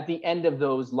at the end of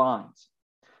those lines.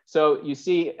 So you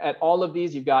see at all of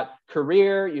these, you've got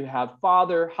career, you have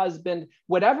father, husband,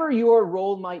 whatever your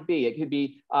role might be. It could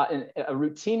be a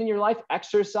routine in your life,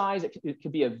 exercise. It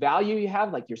could be a value you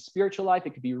have, like your spiritual life.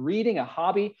 It could be reading, a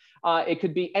hobby. It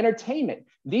could be entertainment.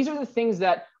 These are the things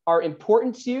that are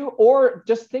important to you, or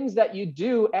just things that you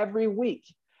do every week.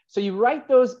 So you write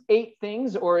those 8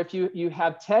 things, or if you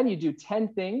have 10, you do 10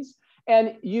 things,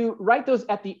 and you write those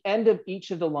at the end of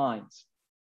each of the lines.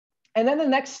 And then the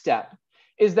next step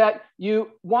is that you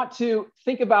want to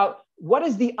think about what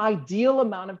is the ideal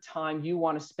amount of time you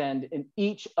want to spend in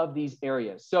each of these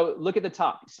areas. So look at the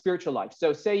top, spiritual life.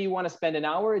 So say you want to spend an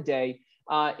hour a day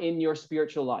in your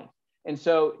spiritual life. And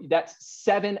so that's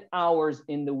 7 hours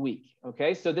in the week.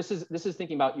 Okay, so this is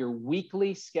thinking about your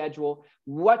weekly schedule.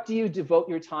 What do you devote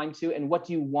your time to, and what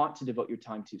do you want to devote your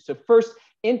time to? So first,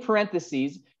 in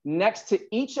parentheses, next to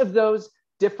each of those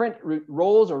different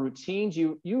roles or routines,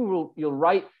 you'll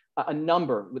write a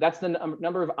number. That's the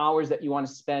number of hours that you want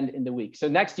to spend in the week. So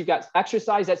next, you've got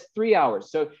exercise. That's 3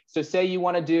 hours. So say you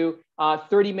want to do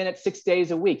 30 minutes, 6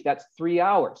 days a week. That's 3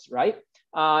 hours, right?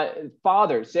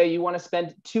 Father, say you want to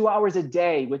spend 2 hours a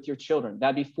day with your children.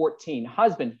 That'd be 14.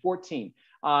 Husband, 14.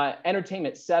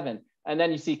 Entertainment, 7. And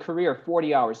then you see career,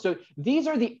 40 hours. So these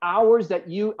are the hours that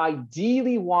you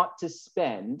ideally want to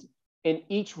spend in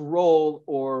each role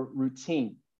or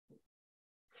routine.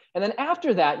 And then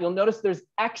after that, you'll notice there's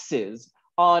X's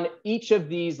on each of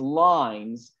these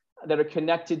lines that are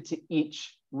connected to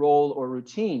each role or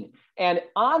routine. And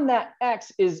on that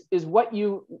X is what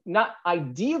you not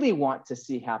ideally want to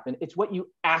see happen, it's what you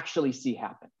actually see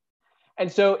happen.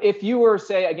 And so if you were,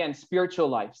 say, again, spiritual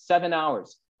life, 7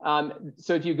 hours.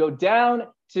 So if you go down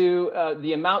to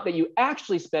the amount that you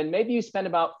actually spend, maybe you spend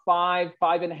about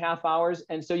 5.5 hours.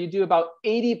 And so you do about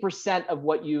 80% of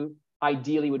what you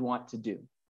ideally would want to do.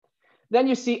 Then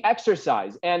you see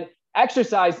exercise, and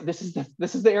exercise, this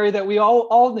is the area that we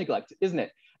all neglect, isn't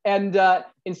it? And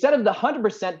instead of the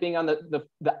 100% being on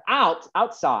the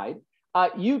outside,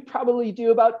 you probably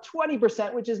do about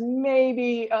 20%, which is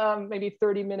maybe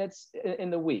 30 minutes in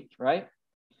the week, right?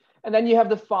 And then you have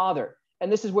the father.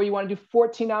 and this is where you want to do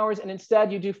 14 hours, and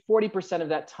instead you do 40% of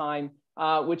that time,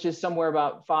 which is somewhere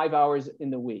about 5 hours in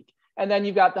the week. And then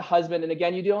you've got the husband, and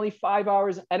again, you do only 5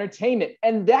 hours entertainment.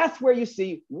 And that's where you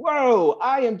see, whoa,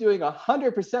 I am doing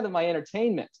 100% of my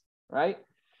entertainment, right?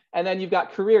 And then you've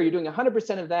got career, you're doing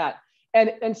 100% of that.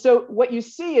 And so what you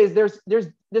see is there's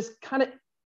this kind of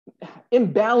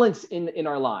imbalance in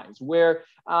our lives where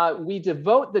we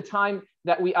devote the time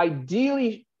that we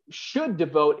ideally should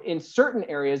devote in certain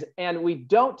areas, and we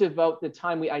don't devote the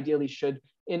time we ideally should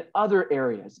in other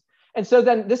areas. And so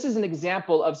then this is an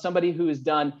example of somebody who has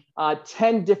done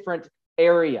 10 different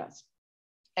areas.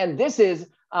 And this is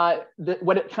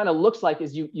what it kind of looks like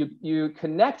is you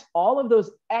connect all of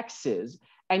those X's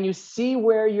and you see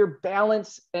where your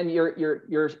balance and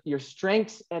your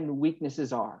strengths and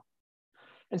weaknesses are.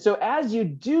 And so as you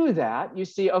do that, you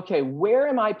see, okay, where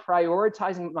am I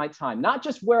prioritizing my time? Not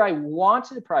just where I want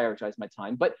to prioritize my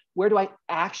time, but where do I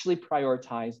actually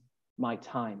prioritize my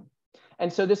time?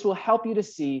 And so this will help you to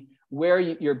see where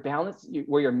you're balanced,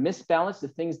 where you're misbalanced, the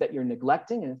things that you're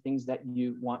neglecting and the things that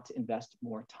you want to invest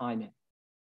more time in.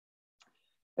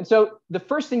 And so the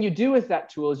first thing you do with that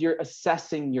tool is you're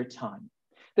assessing your time.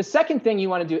 The second thing you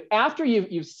want to do after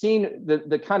you've seen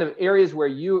the kind of areas where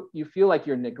you feel like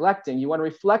you're neglecting, you want to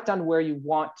reflect on where you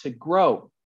want to grow.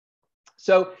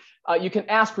 So you can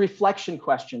ask reflection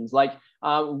questions like,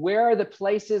 where are the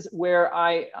places where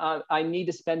I need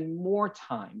to spend more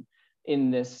time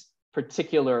in this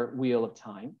particular wheel of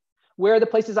time? Where are the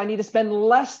places I need to spend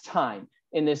less time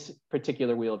in this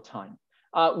particular wheel of time?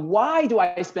 Why do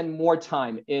I spend more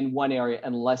time in one area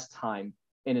and less time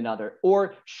in another?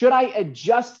 Or should I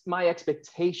adjust my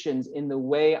expectations in the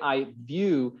way I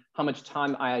view how much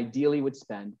time I ideally would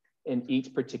spend in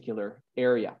each particular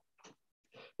area?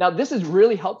 Now, this is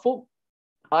really helpful.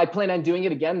 I plan on doing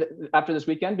it again after this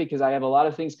weekend because I have a lot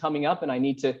of things coming up and I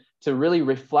need to really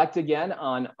reflect again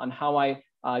on how I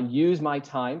use my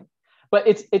time. But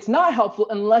it's not helpful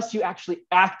unless you actually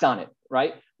act on it,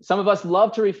 right? Some of us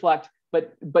love to reflect,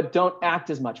 but don't act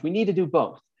as much. We need to do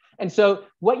both. And so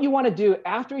what you want to do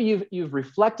after you've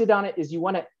reflected on it is you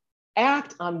want to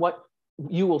act on what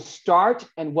you will start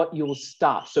and what you will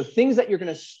stop. So things that you're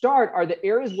going to start are the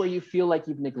areas where you feel like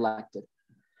you've neglected.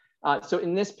 So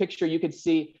in this picture, you could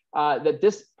see that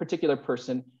this particular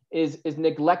person is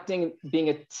neglecting being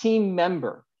a team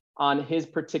member on his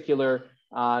particular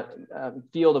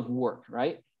field of work,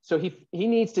 right? So what he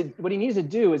needs to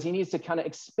do is he needs to kind of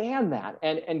expand that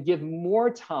and give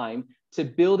more time to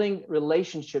building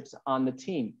relationships on the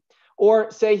team.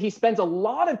 Or say he spends a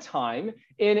lot of time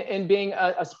in being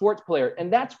a sports player,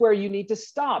 and that's where you need to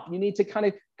stop. You need to kind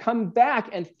of come back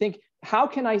and think, how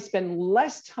can I spend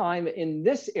less time in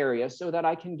this area so that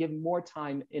I can give more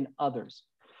time in others?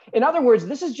 In other words,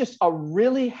 this is just a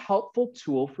really helpful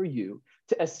tool for you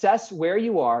to assess where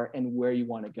you are and where you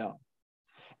want to go.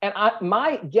 And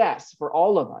my guess for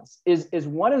all of us is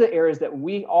one of the areas that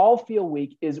we all feel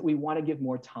weak is we want to give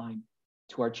more time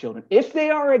to our children. If they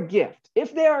are a gift,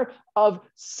 if they are of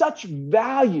such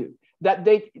value that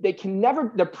they can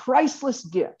never, they're priceless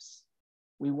gifts,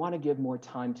 we want to give more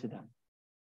time to them.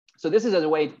 So this is as a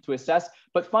way to assess.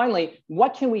 But finally,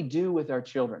 what can we do with our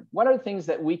children? What are the things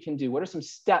that we can do? What are some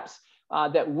steps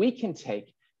that we can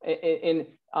take in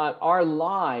our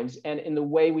lives and in the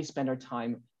way we spend our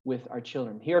time with our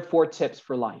children? Here are 4 tips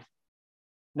for life.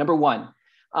 Number 1,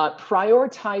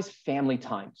 prioritize family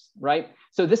times, right?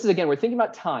 So this is, again, we're thinking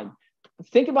about time.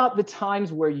 Think about the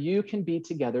times where you can be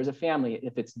together as a family.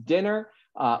 If it's dinner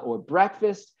or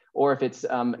breakfast, or if it's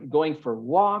going for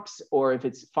walks, or if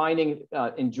it's finding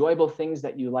enjoyable things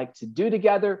that you like to do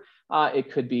together. It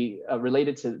could be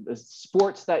related to the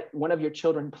sports that one of your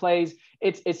children plays.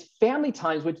 It's family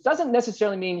times, which doesn't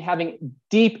necessarily mean having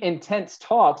deep, intense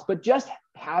talks, but just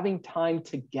having time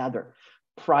together,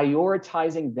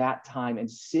 prioritizing that time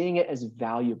and seeing it as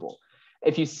valuable.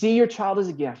 If you see your child as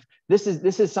a gift, this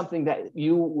is something that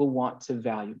you will want to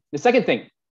value. The second thing,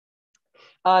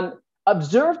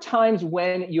 observe times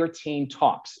when your teen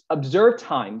talks. Observe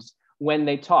times when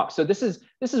they talk. So this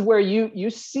is where you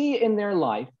see in their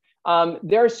life,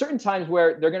 there are certain times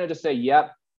where they're going to just say,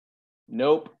 yep,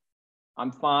 nope,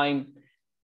 I'm fine.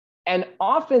 And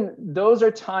often those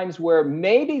are times where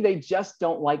maybe they just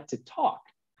don't like to talk.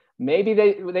 Maybe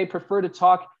they prefer to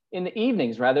talk in the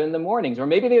evenings rather than the mornings, or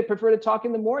maybe they prefer to talk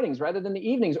in the mornings rather than the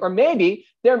evenings, or maybe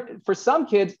for some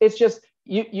kids, it's just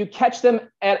you catch them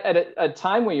at a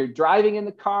time when you're driving in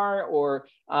the car, or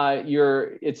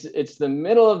it's the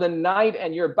middle of the night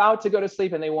and you're about to go to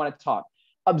sleep and they want to talk.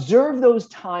 Observe those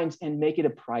times and make it a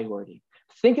priority.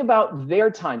 think about their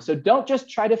time. So don't just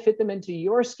try to fit them into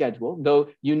your schedule, though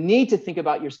you need to think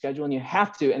about your schedule and you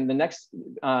have to. And the next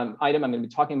item, I'm going to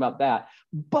be talking about that.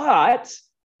 But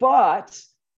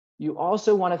you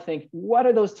also want to think, what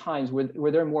are those times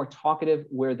where they're more talkative,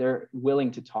 where they're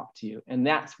willing to talk to you? And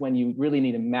that's when you really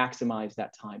need to maximize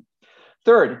that time.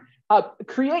 Third,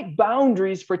 create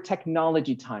boundaries for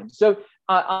technology time. So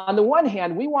on the one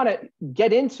hand, we want to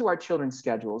get into our children's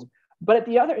schedules, but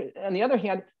on the other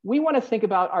hand, we want to think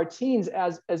about our teens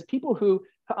as people who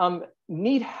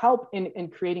need help in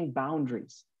creating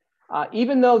boundaries.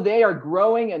 Even though they are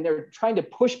growing and they're trying to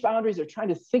push boundaries, they're trying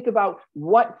to think about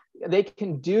what they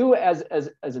can do as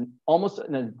almost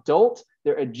an adult.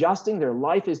 They're adjusting, their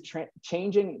life is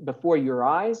changing before your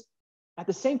eyes. At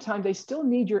the same time, they still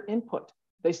need your input.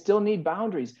 They still need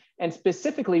boundaries. And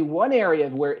specifically, one area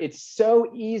where it's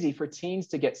so easy for teens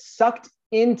to get sucked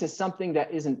into something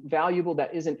that isn't valuable,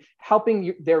 that isn't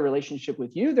helping their relationship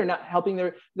with you, they're not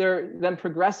helping them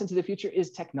progress into the future,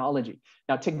 is technology.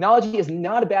 Now, technology is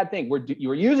not a bad thing.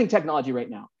 You're using technology right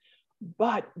now,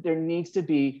 but there needs to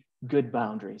be good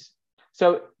boundaries.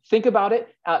 So think about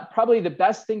it. Probably the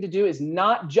best thing to do is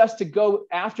not just to go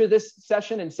after this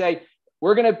session and say,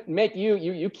 we're going to make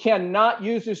you cannot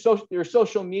use your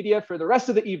social media for the rest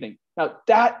of the evening. Now,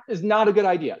 that is not a good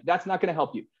idea. That's not going to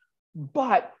help you.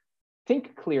 But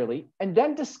think clearly and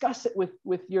then discuss it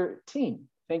with your team.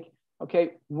 Think,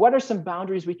 okay, what are some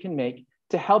boundaries we can make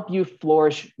to help you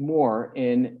flourish more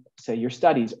in, say, your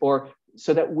studies, or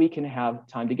so that we can have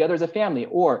time together as a family,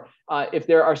 or if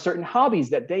there are certain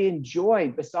hobbies that they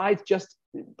enjoy besides just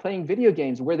playing video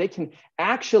games where they can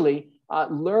actually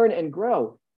learn and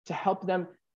grow, to help them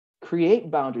create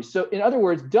boundaries. So in other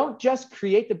words, don't just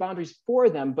create the boundaries for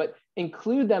them, but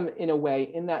include them in a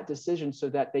way in that decision so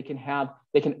that they can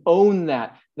own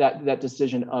that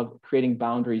decision of creating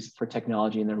boundaries for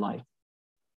technology in their life.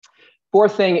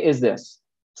 Fourth thing is this: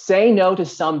 say no to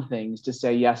some things to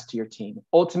say yes to your team.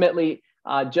 Ultimately,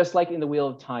 just like in the Wheel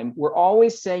of Time, we're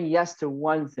always saying yes to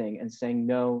one thing and saying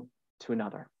no to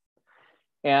another.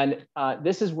 And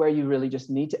this is where you really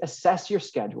just need to assess your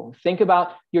schedule, think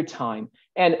about your time,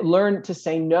 and learn to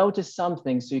say no to some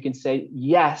things so you can say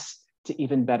yes to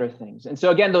even better things. And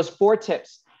so again, those 4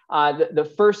 tips,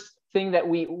 the first thing that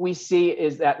we see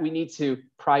is that we need to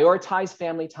prioritize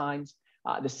family times.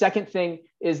 The second thing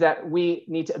is that we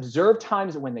need to observe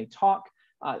times when they talk.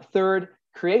 Third,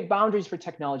 create boundaries for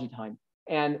technology time.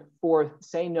 And fourth,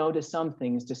 say no to some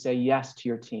things to say yes to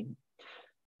your team.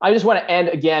 I just want to end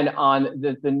again on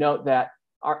the note that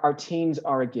our teens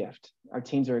are a gift. Our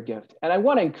teens are a gift. And I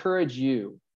want to encourage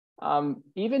you,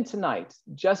 even tonight,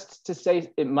 just to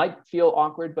say, it might feel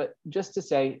awkward, but just to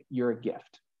say you're a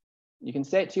gift. You can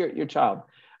say it to your child.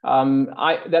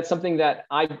 That's something that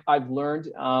I've learned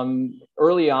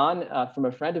early on from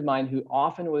a friend of mine who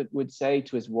often would say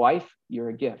to his wife, you're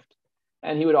a gift.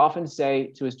 And he would often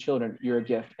say to his children, you're a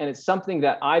gift. And it's something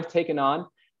that I've taken on.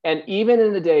 And even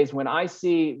in the days when I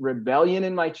see rebellion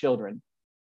in my children,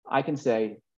 I can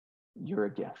say, you're a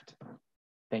gift.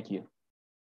 Thank you.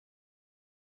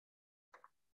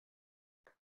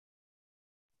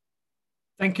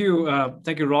 Thank you,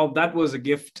 Rob. That was a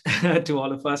gift to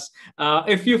all of us.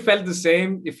 If you felt the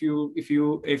same, if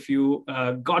you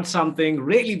got something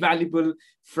really valuable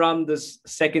from this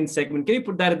second segment, can you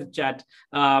put that in the chat,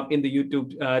 in the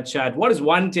YouTube chat? What is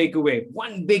one takeaway,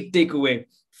 one big takeaway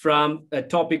from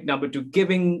topic number 2,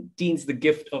 giving teens the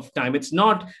gift of time? It's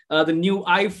not the new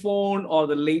iPhone or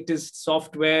the latest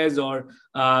softwares or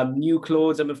new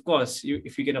clothes. And of course,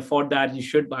 if you can afford that, you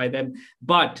should buy them.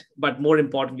 But more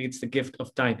importantly, it's the gift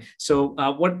of time. So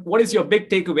what is your big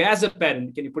takeaway as a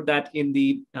parent? Can you put that in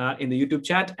the YouTube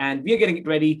chat? And we are getting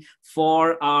ready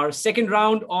for our second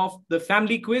round of the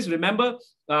family quiz. Remember,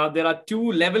 there are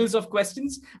 2 levels of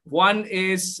questions. One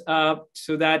is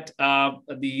so that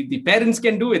the parents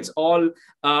can do. It's all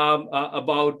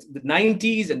about the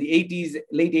 90s and the 80s,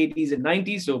 late 80s and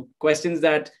 90s. So questions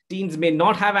that teens may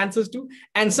not have answers to,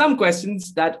 and some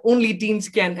questions that only teens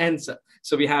can answer.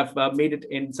 So we have made it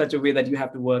in such a way that you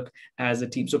have to work as a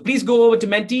team. So please go over to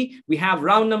Menti. We have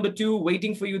round number 2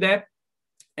 waiting for you there.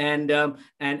 And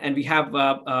we have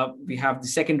the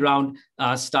second round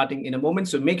starting in a moment.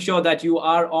 So make sure that you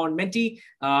are on Menti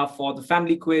for the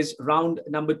family quiz round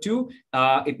number 2.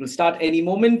 It will start any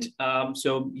moment.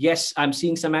 So yes, I'm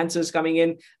seeing some answers coming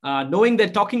in. Knowing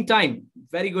that talking time,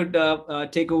 very good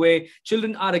takeaway.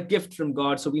 Children are a gift from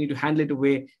God, so we need to handle it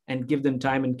away and give them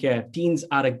time and care. Teens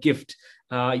are a gift.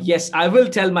 Yes, I will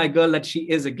tell my girl that she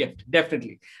is a gift.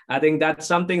 Definitely. I think that's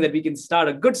something that we can start,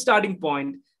 a good starting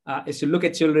point is to look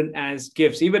at children as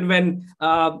gifts, even when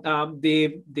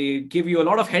they give you a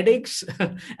lot of headaches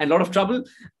and a lot of trouble.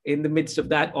 In the midst of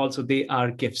that, also they are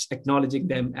gifts, acknowledging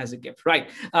them as a gift, right?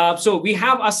 So we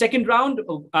have our second round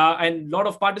and a lot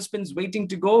of participants waiting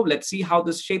to go. Let's see how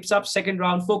this shapes up. Second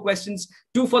round, 4 questions,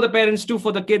 2 for the parents, 2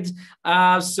 for the kids,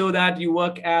 so that you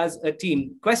work as a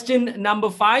team. Question number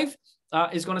 5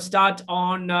 is going to start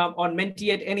on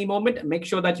Menti at any moment. Make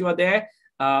sure that you are there.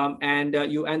 And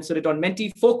you answer it on Menti.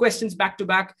 4 questions back to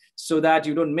back so that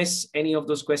you don't miss any of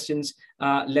those questions.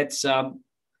 Let's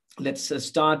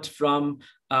start from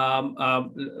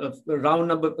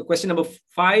question number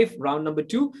 5, round number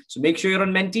 2. So make sure you're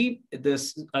on Menti. The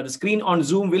screen on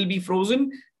Zoom will be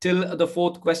frozen till the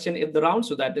 4th question in the round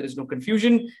so that there is no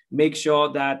confusion. Make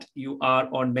sure that you are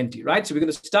on Menti, right? So we're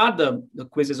going to start. The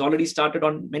quiz has already started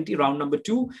on Menti. Round number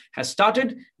 2 has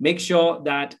started. Make sure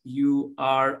that you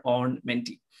are on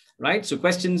Menti. Right, so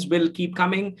questions will keep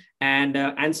coming, and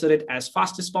answer it as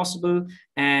fast as possible,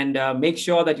 and make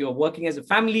sure that you're working as a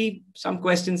family. Some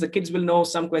questions the kids will know,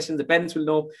 some questions the parents will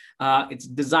know. It's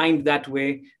designed that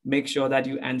way. Make sure that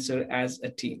you answer as a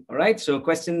team. All right, so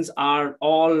questions are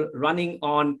all running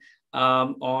on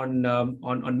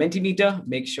Mentimeter.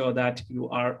 Make sure that you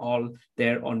are all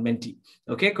there on Menti.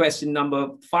 Okay, question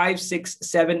number 5, 6,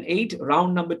 7, 8,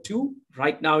 round number 2,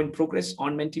 right now in progress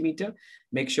on Mentimeter.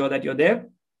 Make sure that you're there.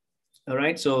 All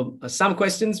right, so some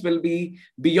questions will be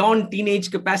beyond teenage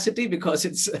capacity because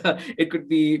it could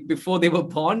be before they were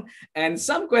born, and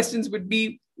some questions would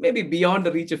be maybe beyond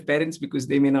the reach of parents because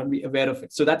they may not be aware of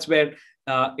it. So that's where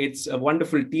it's a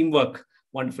wonderful teamwork.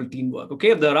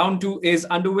 Okay, the round 2 is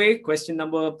underway. Question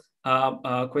number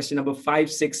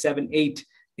 5, 6, 7, 8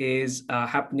 is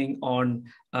happening on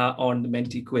the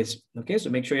Menti quiz. Okay,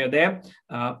 so make sure you're there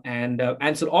and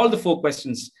answer all the 4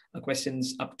 questions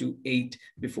up to 8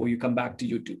 before you come back to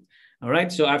YouTube. All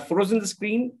right, so I've frozen the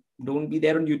screen. Don't be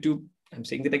there on YouTube. I'm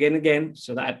saying it again and again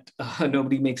so that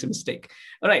nobody makes a mistake.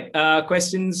 All right,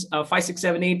 questions 5, 6,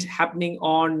 7, 8 happening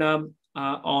on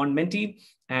Menti.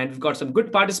 And we've got some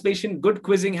good participation, good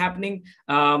quizzing happening.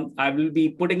 I will be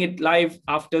putting it live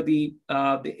after the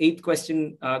 8th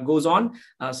question goes on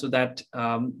so that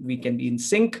we can be in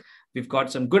sync. We've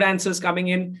got some good answers coming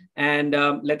in, and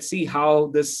let's see how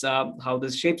this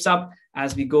shapes up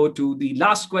as we go to the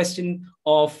last question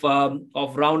of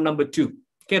round number 2.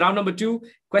 Okay, round number 2,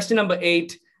 question number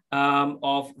 8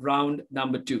 of round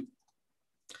number 2.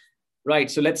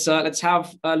 Right, so let's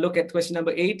have a look at question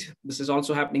number 8. This is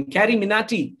also happening. Carrie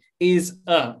Minati is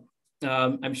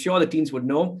I'm sure the teens would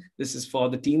know. This is for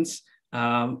the teens,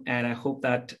 and I hope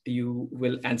that you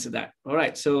will answer that. All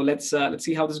right, so let's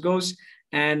see how this goes.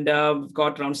 And we've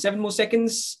got around 7 more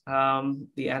seconds.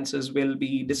 The answers will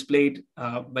be displayed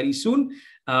very soon.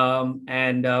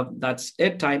 And that's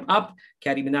it. Time up.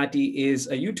 Carrie Minati is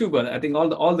a YouTuber. I think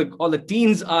all the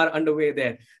teens are underway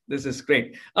there. This is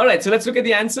great. All right, so let's look at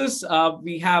the answers.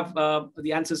 We have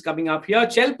the answers coming up here.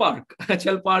 Chel Park.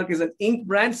 Chel Park is an ink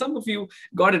brand. Some of you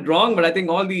got it wrong, but I think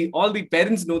all the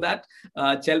parents know that.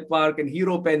 Chel Park and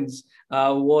Hero Pens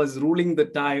was ruling the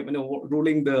time,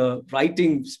 ruling the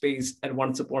writing space at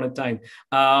once upon a time.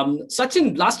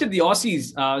 Sachin blasted the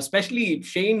Aussies, especially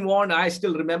Shane Warne. I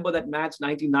still remember that match,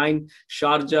 99,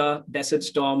 Sharjah, Desert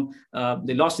Storm.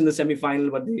 They lost in the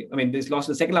semi-final, but they lost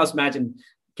in the second last match and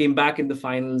came back in the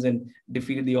finals and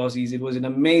defeated the Aussies. It was an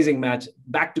amazing match,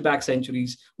 back-to-back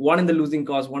centuries, one in the losing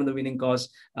cause, one in the winning cause.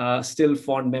 Still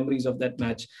fond memories of that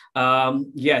match.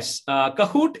 Yes,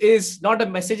 Kahoot is not a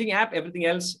messaging app. Everything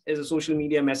else is a social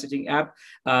media messaging app.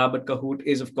 But Kahoot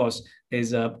is, of course,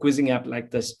 is a quizzing app like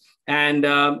this. And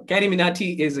Carrie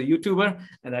Minati is a YouTuber,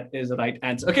 and that is the right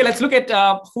answer. Okay, let's look at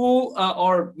who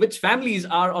or which families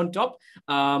are on top.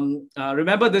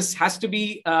 Remember, this has to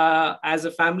be as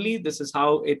a family. This is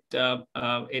how it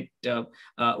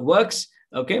works.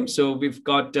 Okay, so we've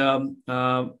got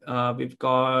Rona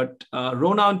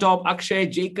on top, Akshay,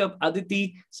 Jacob,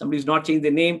 Aditi. Somebody's not changed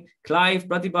their name. Clive,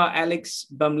 Pratibha, Alex,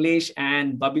 Bamlesh,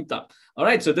 and Babita. All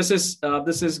right, so this is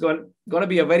going to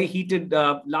be a very heated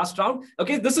last round.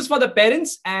 Okay, this is for the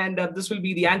parents, and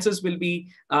the answers will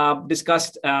be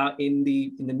discussed in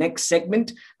the next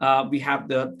segment. We have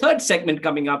the 3rd segment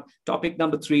coming up, topic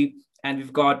number 3. And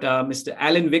we've got Mr.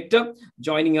 Alan Victor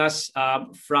joining us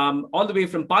from all the way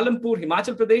from Palampur,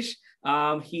 Himachal Pradesh.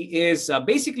 He is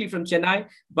basically from Chennai,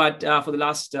 but for the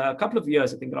last couple of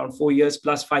years, I think around 4 years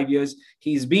plus 5 years,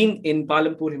 he's been in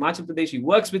Palampur, Himachal Pradesh. He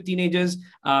works with teenagers.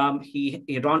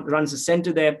 He runs a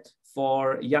center there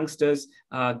for youngsters,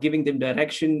 giving them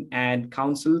direction and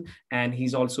counsel. And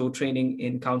he's also training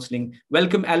in counseling.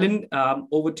 Welcome, Alan.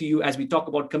 Over to you as we talk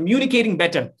about communicating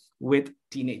better with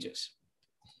teenagers.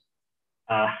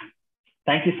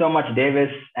 Thank you so much,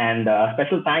 Davis, and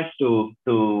special thanks to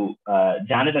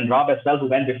Janet and Rob as well, who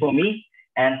went before me.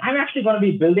 And I'm actually going to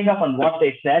be building up on what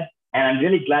they said, and I'm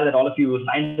really glad that all of you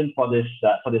signed in for this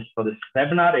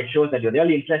webinar. It shows that you're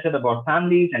really interested about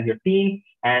families and your team,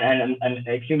 and I'm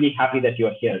extremely happy that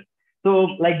you're here.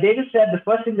 So, like Davis said, the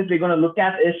first thing that we're going to look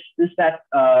at is that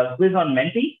quiz on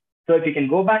Menti. So, if you can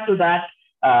go back to that.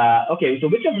 Okay, so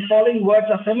which of the following words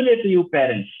are familiar to you,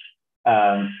 parents?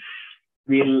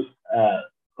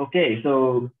 Okay,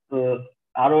 so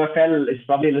ROFL is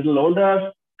probably a little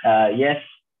older. Yes,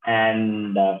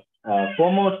 and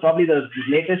FOMO is probably the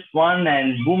latest one,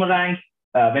 and boomerang.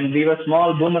 When we were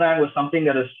small, boomerang was something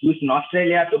that was used in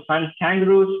Australia to hunt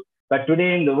kangaroos. But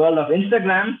today, in the world of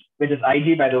Instagram, which is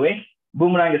IG, by the way,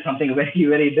 boomerang is something very,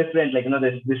 very different. Like,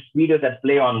 there's videos that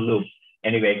play on loop.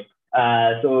 Anyway,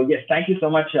 so yes, thank you so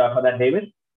much for that,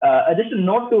 David. Just a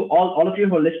note to all of you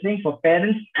who are listening, for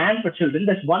parents and for children,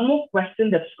 there's one more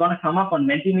question that's going to come up on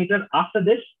Mentimeter after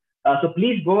this. So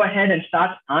please go ahead and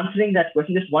start answering that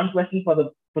question. Just one question for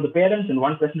the parents and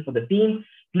one question for the team.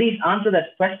 Please answer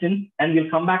that question, and we'll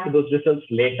come back to those results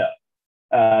later.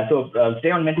 So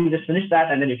stay on Menti, just finish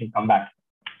that, and then you can come back.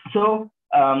 So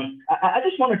I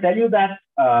just want to tell you that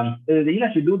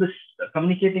as you do this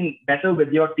communicating better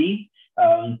with your team,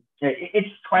 it's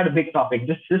quite a big topic.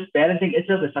 This parenting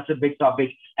itself is such a big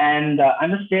topic, and I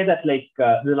must say that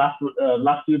the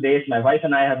last few days, my wife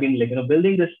and I have been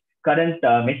building this current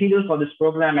material for this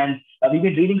program, and we've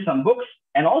been reading some books,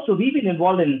 and also we've been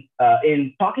involved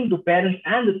in talking to parents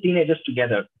and the teenagers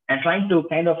together and trying to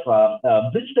kind of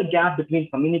bridge the gap between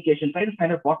communication, trying to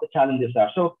find out what the challenges are.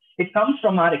 So it comes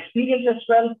from our experience as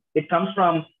well. It comes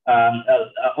from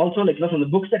also from the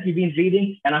books that we've been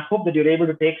reading, and I hope that you're able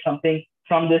to take something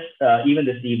from this even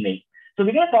this evening. So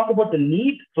we're going to talk about the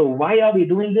need. So why are we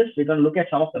doing this? We're going to look at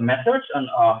some of the methods and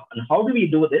how do we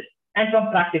do this, and some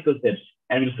practical tips,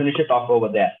 and we'll finish it off over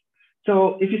there.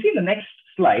 So if you see the next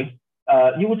slide,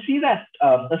 you would see that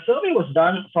a survey was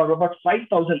done for about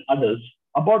 5,000 adults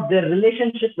about their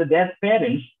relationship with their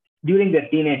parents during their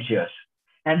teenage years.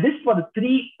 And this were the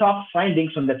three top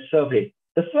findings from that survey.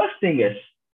 The first thing is,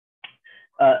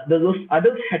 those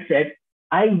adults had said,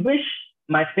 I wish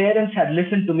my parents had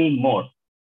listened to me more.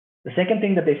 The second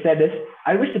thing that they said is,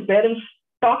 I wish the parents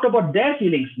talked about their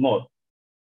feelings more.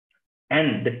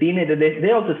 And the teenager,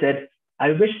 they also said,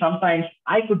 I wish sometimes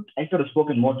I could have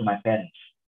spoken more to my parents.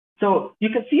 So you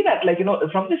can see that,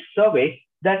 from this survey,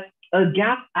 that a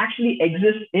gap actually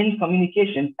exists in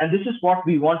communication, and this is what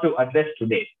we want to address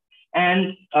today.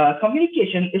 And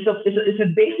communication is a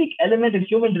basic element in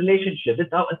human relationships.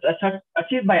 It's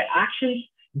achieved by actions,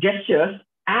 gestures,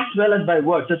 as well as by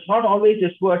words. So it's not always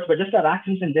just words, but just our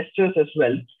actions and gestures as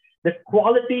well. The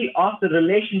quality of the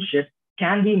relationship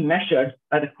can be measured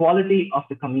by the quality of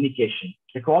the communication.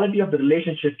 The quality of the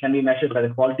relationship can be measured by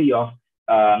the quality of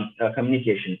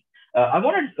communication. I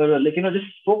want to just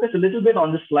focus a little bit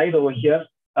on this slide over here,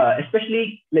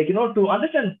 especially to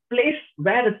understand the place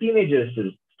where the teenager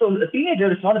is. So the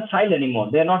teenager is not a child anymore.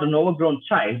 They're not an overgrown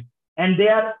child, and they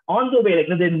are on the way.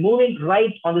 They're moving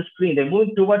right on the screen. They're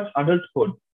moving towards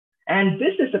adulthood, and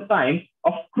this is a time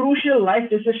of crucial life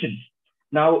decisions.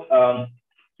 Now,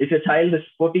 if your child is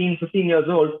 14, 15 years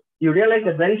old, you realize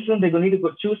that very soon they're going to need to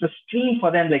go choose a stream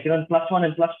for them, in +1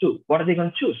 and +2. What are they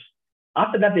going to choose?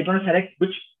 After that, they're going to select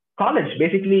which college,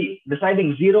 basically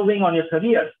deciding, zeroing on your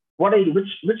career.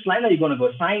 Which line are you going to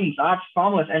go? Science, arts,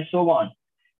 commerce, and so on.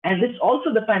 And it's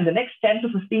also the time, the next 10 to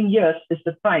 15 years is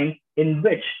the time in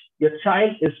which your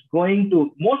child is going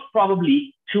to most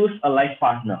probably choose a life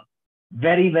partner.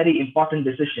 Very, very important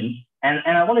decision. And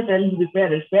I want to tell you, the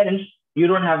parents, you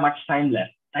don't have much time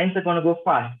left. Times are going to go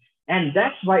fast. And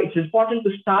that's why it's important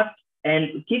to start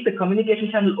and keep the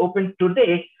communication channel open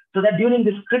today, so that during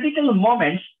these critical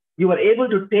moments, you are able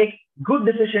to take good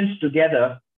decisions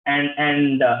together.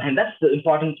 And that's the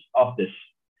importance of this.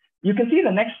 You can see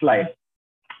the next slide.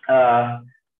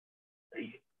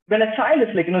 When a child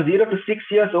is 0 to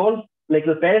 6 years old,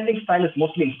 the parenting style is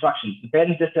mostly instructions. The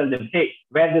parents just tell them, hey,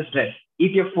 wear this dress,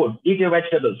 eat your food, eat your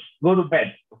vegetables, go to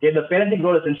bed. Okay, the parenting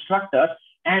role is instructor.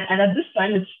 And at this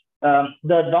time, it's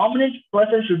the dominant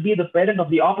person should be the parent of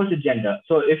the opposite gender.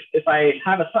 So if I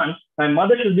have a son, my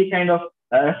mother should be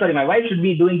my wife should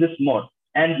be doing this more.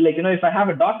 And if I have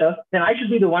a daughter, then I should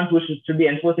be the one who should be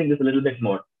enforcing this a little bit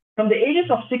more. From the ages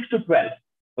of 6 to 12,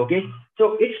 okay?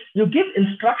 So you give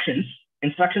instructions.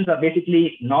 Instructions are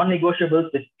basically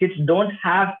non-negotiables. The kids don't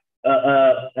have,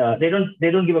 they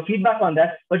don't give a feedback on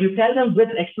that, but you tell them with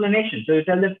explanation. So you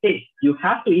tell them, hey, you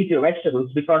have to eat your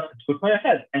vegetables because it's good for your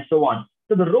health, and so on.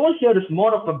 So the role here is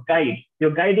more of a guide.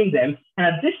 You're guiding them. And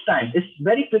at this time, it's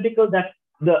very critical that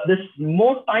this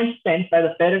more time spent by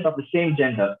the parent of the same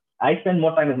gender. I spend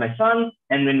more time with my son,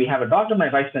 and when we have a daughter,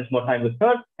 my wife spends more time with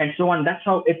her, and so on. That's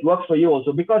how it works for you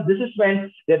also, because this is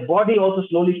when their body also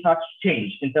slowly starts to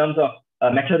change in terms of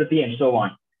maturity and so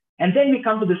on. And then we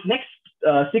come to this next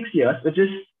 6 years, which is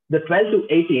the 12 to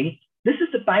 18. This is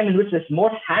the time in which there's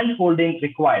more hand-holding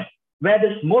required, where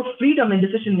there's more freedom in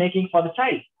decision-making for the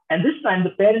child. And this time,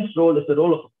 the parent's role is the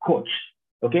role of a coach.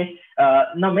 Okay.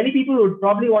 Now, many people would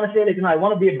probably want to say, like, I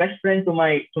want to be a best friend to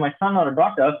my son or a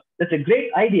daughter. That's a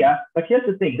great idea. But here's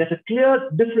the thing. There's a clear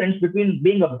difference between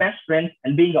being a best friend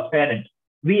and being a parent.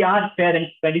 We are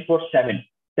parents 24/7.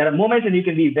 There are moments when you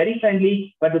can be very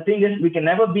friendly, but the thing is, we can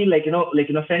never be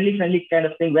friendly kind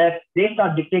of thing where they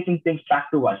start dictating things back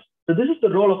to us. So this is the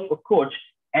role of a coach.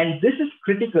 And this is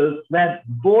critical where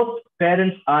both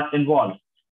parents are involved.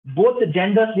 Both the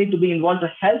genders need to be involved to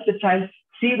help the child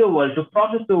see the world, to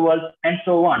process the world, and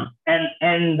so on.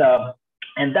 And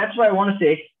that's why I want to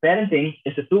say parenting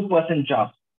is a two-person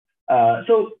job.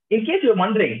 So in case you're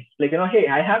wondering, hey,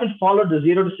 I haven't followed the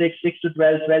 0 to 6, 6 to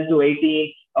 12, 12 to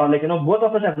 18, or both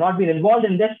of us have not been involved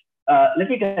in this. Let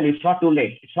me tell you, it's not too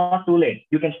late. It's not too late.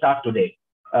 You can start today.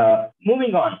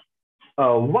 Moving on.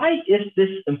 Why is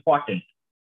this important?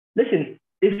 Listen,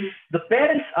 if the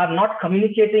parents are not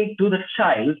communicating to the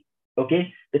child,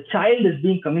 okay, the child is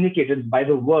being communicated by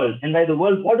the world. And by the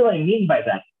world, what do I mean by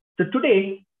that? So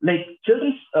today,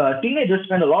 teenagers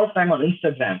spend a lot of time on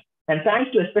Instagram. And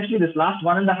thanks to especially this last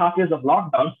 1.5 years of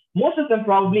lockdown, most of them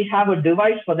probably have a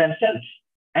device for themselves.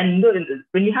 And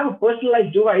when you have a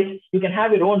personalized device, you can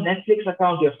have your own Netflix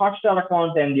account, your Hotstar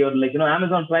account, and your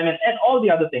Amazon Prime, and all the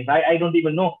other things. I don't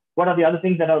even know what are the other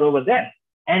things that are over there.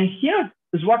 And here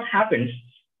is what happens.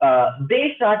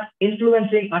 They start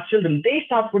influencing our children. They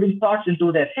start putting thoughts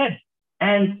into their head.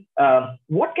 And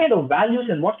what kind of values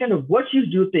and what kind of virtues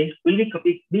do you think will be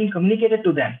being communicated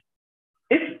to them?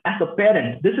 If, as a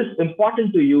parent, this is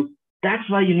important to you, that's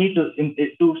why you need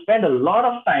to spend a lot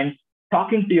of time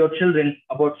talking to your children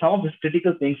about some of the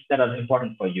critical things that are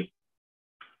important for you.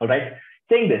 All right.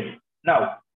 Saying this,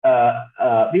 now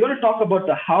we're going to talk about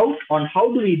the how. On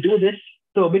how do we do this.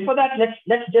 So before that,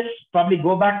 let's just probably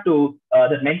go back to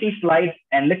the Menti slide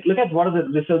and look at what are the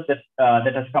results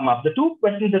that has come up. The two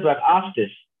questions that were asked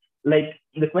is,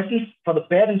 the questions for the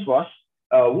parents was,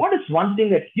 what is one thing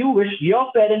that you wish your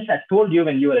parents had told you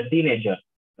when you were a teenager?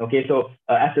 Okay, so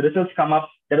as the results come up,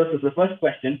 that was the first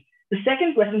question. The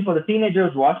second question for the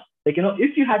teenagers was,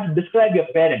 if you had to describe your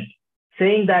parent,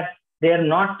 saying that they are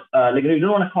not, you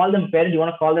don't want to call them parents, you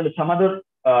want to call them with some other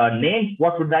name,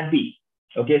 what would that be?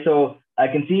 Okay, so I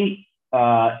can see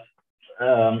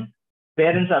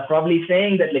parents are probably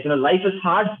saying that, life is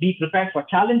hard, be prepared for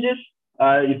challenges.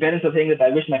 Your parents are saying that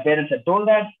I wish my parents had told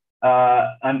that.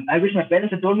 I wish my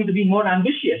parents had told me to be more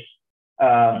ambitious.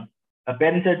 A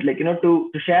parent said,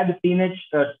 to share the teenage,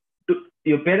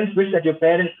 your parents wish that your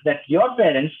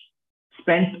parents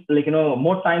spent,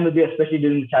 more time with you, especially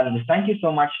during the challenges. Thank you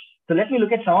so much. So let me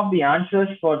look at some of the answers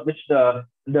for which the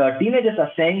teenagers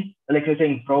are saying, they're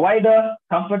saying provider,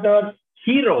 comforter,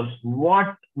 heroes.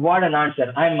 What an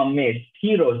answer. I'm amazed.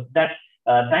 Heroes. That's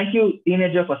thank you,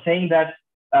 teenager, for saying that.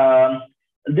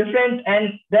 Different,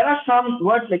 and there are some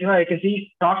words I can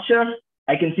see torture,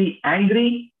 I can see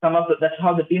angry. That's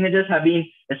how the teenagers have been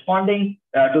responding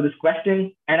to this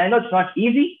question. And I know it's not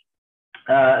easy.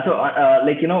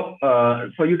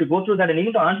 For you to go through that and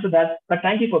even to answer that, but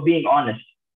thank you for being honest.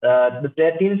 The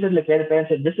teenagers, the parents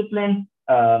said discipline,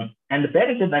 and the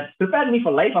parents said that prepared me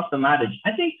for life after marriage.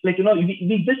 I think this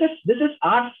is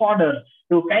our fodder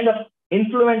to kind of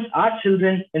influence our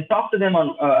children and talk to them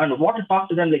on what to talk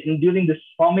to them during this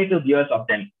formative years of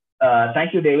them.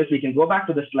 Thank you, Davis. We can go back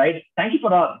to the slide. Thank you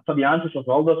for the answers of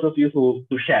all those of you who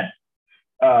shared.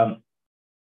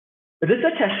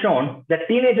 Research has shown that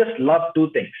teenagers love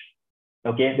two things.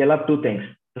 Okay, they love two things.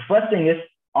 The first thing is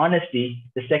honesty.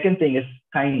 The second thing is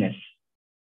kindness.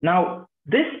 Now,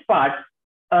 this part,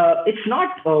 it's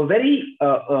not very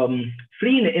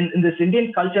free in this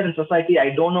Indian culture and society.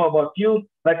 I don't know about you,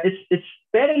 but it's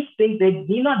parents think they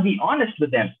need not be honest with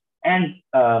them. And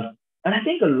I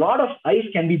think a lot of ice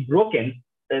can be broken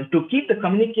to keep the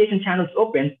communication channels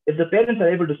open if the parents are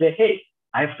able to say, hey,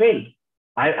 I failed.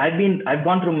 I've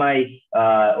gone through my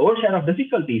own share of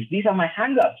difficulties. These are my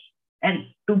hang-ups. And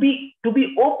to be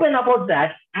open about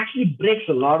that actually breaks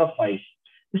a lot of ice.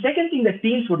 The second thing that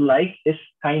teens would like is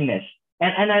kindness.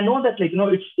 And I know that, like,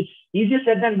 it's easier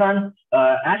said than done.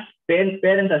 As parents,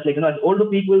 as, like, as older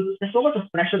people, there's so much of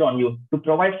pressure on you to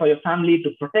provide for your family, to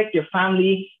protect your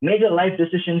family, major life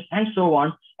decisions, and so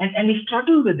on. And we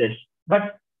struggle with this.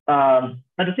 But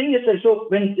the thing is, so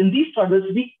when in these struggles,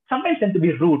 we sometimes tend to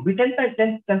be rude. We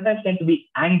sometimes tend to be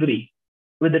angry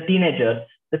with the teenager.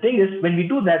 The thing is, when we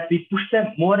do that, we push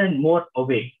them more and more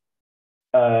away.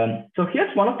 So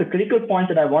here's one of the critical points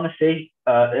that I want to say,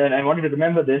 and I want you to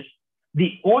remember this.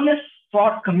 The onus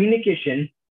for communication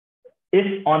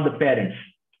is on the parents.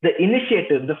 The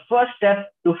initiative, the first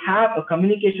step to have a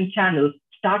communication channel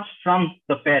starts from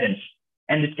the parents.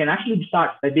 And it can actually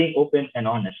start by being open and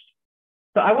honest.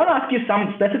 So I want to ask you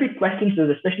some specific questions,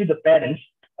 especially the parents.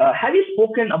 Have you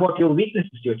spoken about your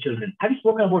weaknesses to your children? Have you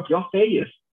spoken about your failures?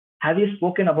 Have you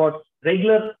spoken about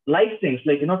regular life things,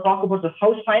 like, talk about the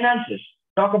house finances,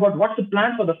 talk about what's the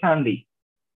plan for the family?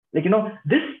 Like,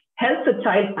 this helps the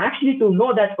child actually to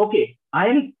know that, okay,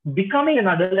 I'm becoming an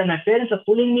adult and my parents are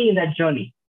pulling me in that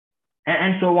journey,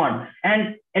 and so on.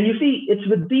 And you see, it's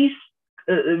with these,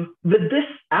 with this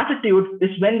attitude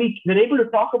is when we're able to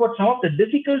talk about some of the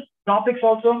difficult topics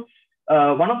also.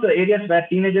 One of the areas where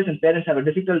teenagers and parents have a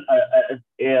difficulty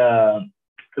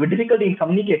in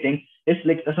communicating is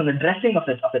like on the dressing of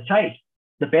the child.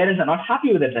 The parents are not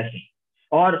happy with the dressing,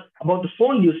 or about the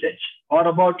phone usage, or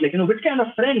about, like, which kind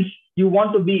of friends you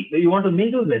want to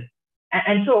mingle with.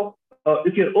 And so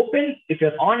if you're open, if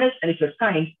you're honest, and if you're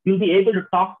kind, you'll be able to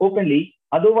talk openly.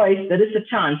 Otherwise, there is a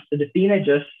chance that the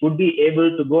teenagers would be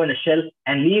able to go in a shell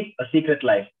and live a secret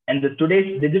life. And in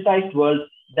today's digitized world,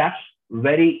 that's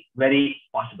very, very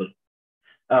possible.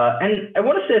 And I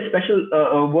want to say a special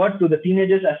word to the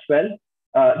teenagers as well.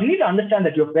 You need to understand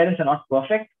that your parents are not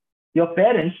perfect. Your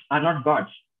parents are not gods.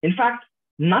 In fact,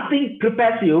 nothing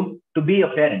prepares you to be a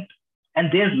parent,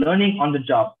 and they're learning on the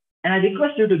job. And I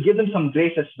request you to give them some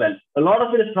grace as well. A lot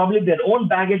of it is probably their own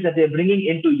baggage that they're bringing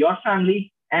into your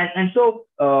family. And so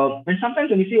when sometimes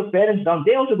when you see your parents down,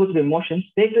 they also go through emotions.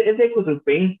 They go through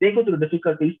pain, they go through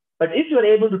difficulties. But if you're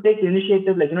able to take the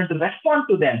initiative, like, to respond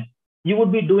to them, you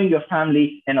would be doing your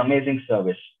family an amazing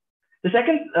service. The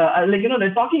second,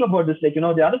 they're talking about this, the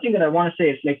other thing that I want to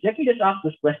say is, let me just ask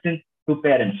this question to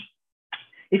parents.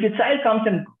 If your child comes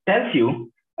and tells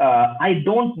you, I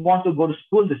don't want to go to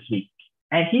school this week,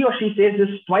 and he or she says this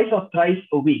twice or thrice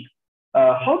a week,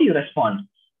 how do you respond?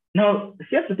 Now,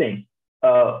 here's the thing.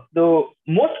 The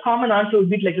most common answer would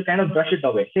be to kind of brush it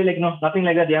away. Say, no, nothing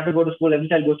like that. You have to go to school. Every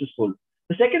child goes to school.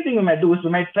 The second thing we might do is we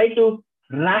might try to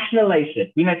rationalize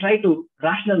it. We might try to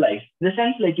rationalize in the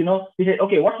sense, we say,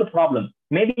 okay, what's the problem?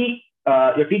 Maybe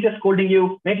your teacher's scolding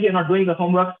you. Maybe you're not doing the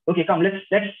homework. Okay, come, let's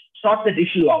sort that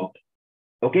issue out.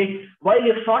 Okay, while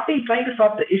you're trying to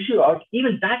sort the issue out,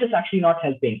 even that is actually not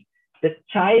helping. The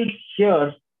child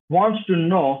here wants to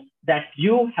know that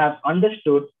you have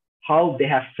understood how they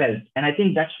have felt. And I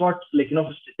think that's what,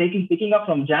 picking up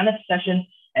from Janet's session,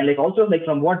 and also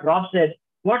from what Rob said,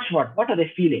 what are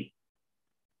they feeling?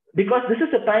 Because this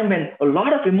is a time when a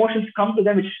lot of emotions come to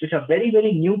them, which are very,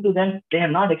 very new to them. They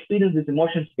have not experienced these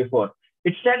emotions before.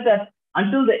 It's said that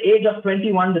until the age of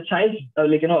 21, the child's,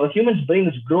 a human's brain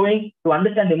is growing to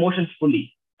understand emotions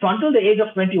fully. So until the age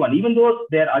of 21, even though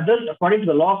they're adults according to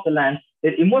the law of the land,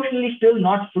 they're emotionally still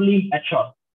not fully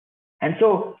mature. And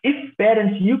so if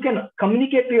parents, you can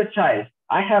communicate to your child,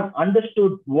 I have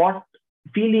understood what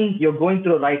feeling you're going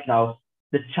through right now,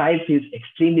 the child feels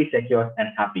extremely secure and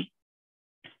happy.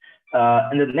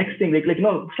 And the next thing,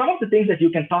 some of the things that you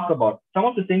can talk about,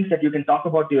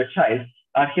 to your child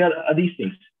are these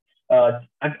things.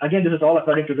 Again, this is all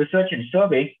according to research and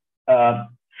survey.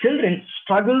 Children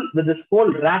struggle with this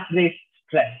whole rat race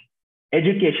stress,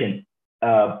 education,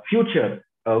 future,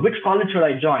 which college should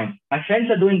I join? My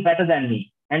friends are doing better than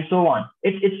me, and so on.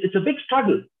 It's a big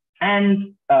struggle,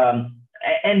 and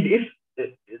if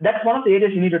that's one of the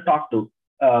areas you need to talk to.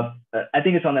 I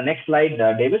think it's on the next slide,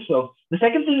 Davis. So the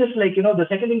second thing is the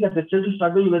second thing that the children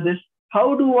struggle with is,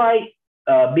 how do I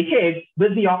behave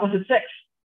with the opposite sex?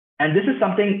 And this is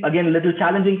something, again, a little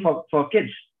challenging for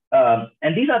kids.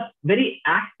 And these are very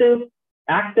active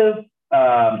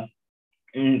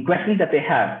questions that they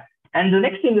have. And the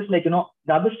next thing is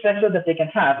the other stressor that they can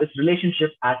have is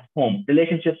relationships at home. These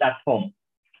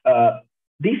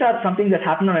are something that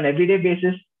happen on an everyday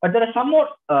basis, but there are some more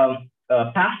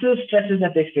passive stresses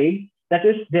that they face. That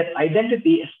is their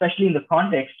identity, especially in the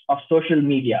context of social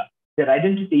media.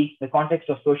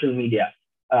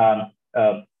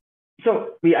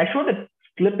 So I showed a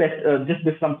clip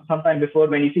just some time before,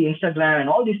 when you see Instagram and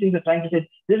all these things are trying to say,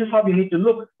 this is how you need to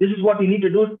look, this is what you need to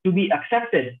do to be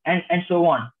accepted, and so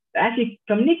on. As you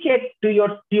communicate to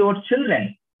your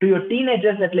children, to your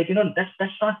teenagers that like,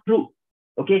 that's not true.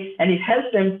 Okay. And it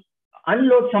helps them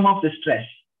unload some of the stress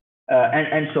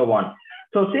and so on.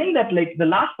 So saying that, like, the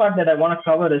last part that I want to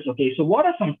cover is, okay, so what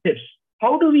are some tips?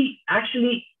 How do we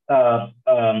actually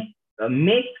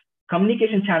make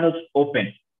communication channels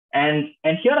open? And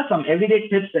here are some everyday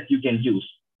tips that you can use.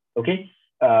 Okay.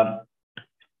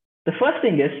 The first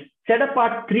thing is set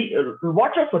apart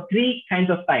watch out for 3 kinds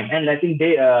of time. And I think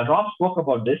Rob spoke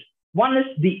about this. One is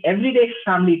the everyday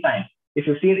family time. If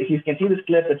you can see this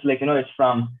clip, it's like, it's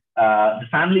from The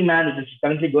Family Man, which is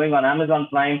currently going on Amazon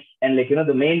Prime. And like,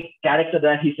 the main character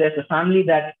there, he says the family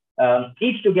that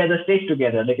eats together, stays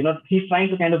together. Like, he's trying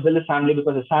to kind of build a family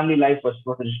because his family life was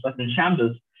in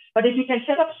shambles. But if you can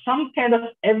set up some kind of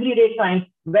everyday time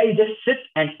where you just sit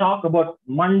and talk about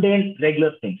mundane,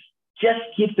 regular things, just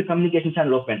keep the communication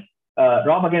channel open.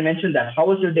 Rob again mentioned that. How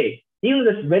was your day? Even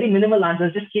this very minimal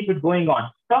answers, just keep it going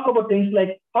on. Talk about things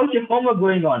like, how's your homework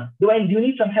going on? Do you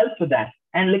need some help with that?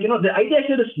 And like, the idea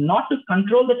here is not to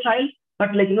control the child,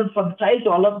 but like, for the child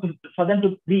to allow for them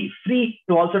to be free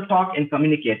to also talk and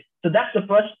communicate. So that's the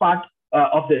first part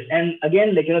of this. And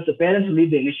again, like, it's the parents who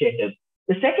lead the initiative.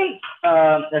 The second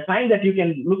time that you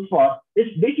can look for is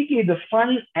basically the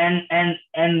fun and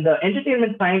the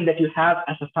entertainment time that you have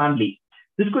as a family.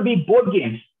 This could be board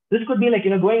games. This could be like,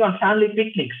 going on family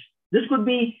picnics. This could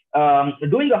be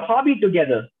doing a hobby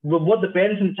together, both the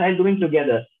parents and the child doing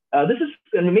together. This is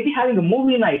maybe having a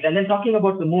movie night and then talking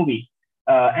about the movie.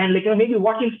 And like, maybe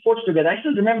watching sports together. I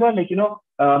still remember, like,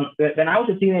 when I was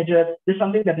a teenager, this is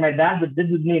something that my dad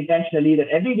did with me intentionally, that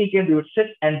every weekend we would sit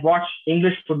and watch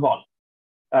English football.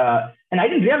 And I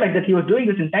didn't realize that he was doing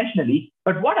this intentionally.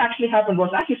 But what actually happened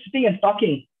was actually sitting and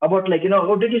talking about, like,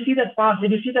 oh, did you see that pass?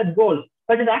 Did you see that goal?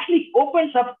 But it actually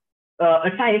opens up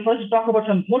a time for us to talk about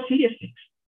some more serious things.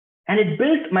 And it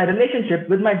built my relationship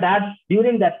with my dad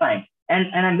during that time. And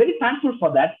I'm very thankful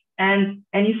for that. And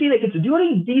you see, like, it's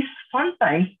during these fun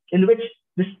times in which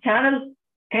this channel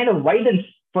kind of widens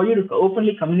for you to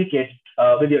openly communicate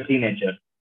with your teenager.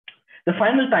 The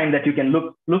final time that you can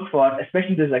look for,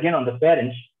 especially this again on the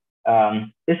parents,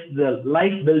 is the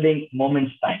life building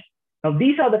moments time. Now,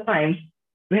 these are the times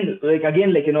when, like,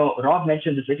 again, like, Rob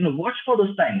mentioned this, like, watch for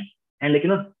those times and, like,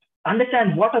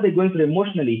 understand what are they going through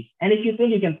emotionally. And if you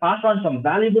think you can pass on some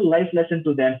valuable life lesson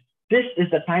to them, this is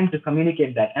the time to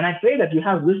communicate that. And I pray that you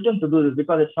have wisdom to do this,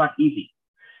 because it's not easy.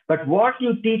 But what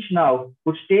you teach now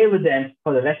would stay with them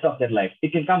for the rest of their life.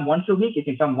 It can come once a week, it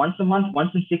can come once a month,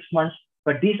 once in 6 months,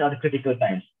 but these are the critical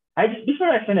times. Before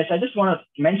I finish, I just want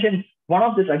to mention one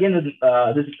of this again with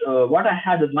what I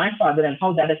had with my father and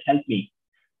how that has helped me.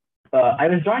 I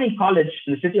was joining college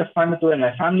in the city of Coimbatore, and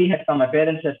my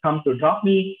parents had come to drop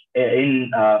me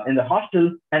in the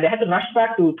hostel, and they had to rush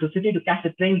back to the city to catch the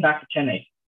train back to Chennai.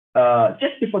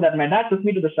 Just before that, my dad took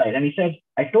me to the side and he said,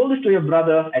 I told this to your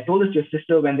brother, I told this to your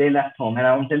sister when they left home, and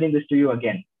I'm telling this to you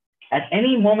again. At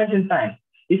any moment in time,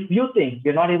 if you think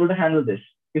you're not able to handle this,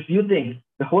 if you think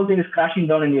the whole thing is crashing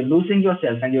down and you're losing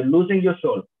yourself and you're losing your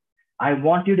soul, I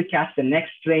want you to catch the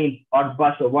next train or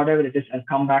bus or whatever it is and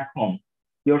come back home.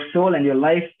 Your soul and your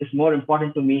life is more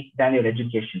important to me than your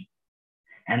education.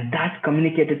 And that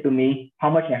communicated to me how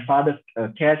much my father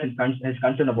cares and is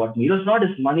concerned about me. It was not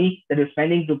his money that he was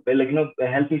spending to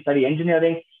help me study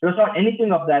engineering. It was not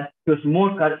anything of that. It was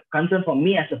more concern for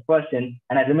me as a person.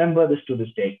 And I remember this to this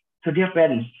day. So dear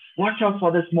parents, watch out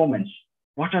for this moment.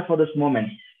 Watch out for this moment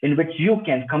in which you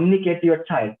can communicate to your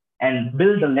child and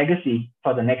build a legacy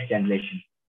for the next generation.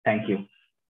 Thank you.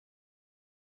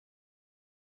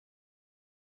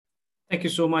 Thank you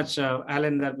so much,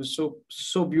 Alan. That was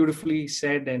so beautifully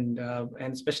said, and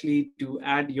especially to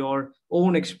add your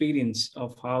own experience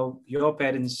of how your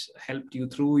parents helped you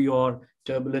through your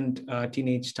turbulent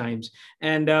teenage times,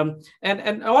 and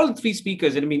all three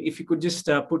speakers. And I mean, if you could just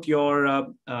put your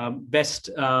best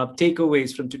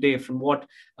takeaways from today, from what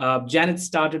Janet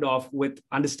started off with,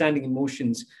 understanding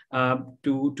emotions,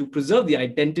 to preserve the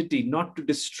identity, not to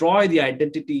destroy the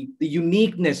identity, the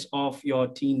uniqueness of your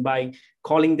teen by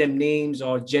calling them names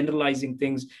or generalizing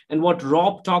things, and what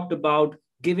Rob talked about,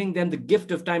 giving them the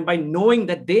gift of time by knowing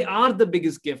that they are the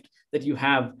biggest gift that you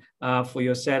have for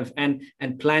yourself, and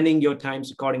planning your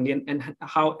times accordingly, and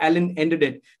how Alan ended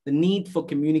it, the need for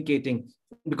communicating,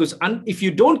 because if you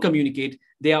don't communicate,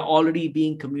 they are already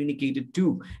being communicated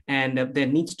to, and there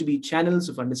needs to be channels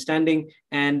of understanding.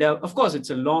 And of course,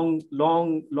 it's a long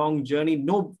journey.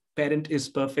 No parent is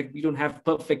perfect. We don't have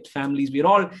perfect families. We're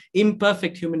all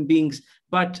imperfect human beings,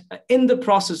 but in the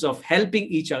process of helping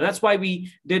each other. That's why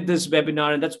we did this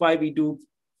webinar, and that's why we do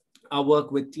our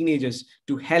work with teenagers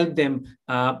to help them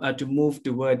to move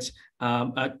towards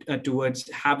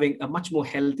having a much more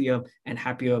healthier and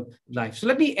happier life. So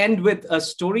let me end with a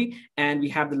story, and we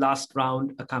have the last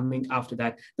round coming after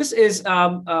that. This is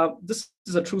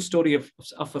a true story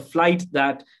of a flight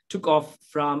that took off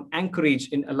from Anchorage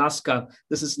in Alaska.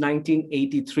 This is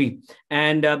 1983,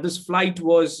 and this flight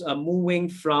was moving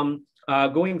from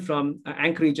going from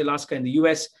Anchorage, Alaska in the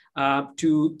US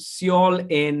to Seoul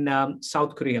in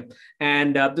South Korea.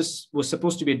 And this was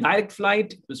supposed to be a direct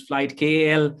flight. It was flight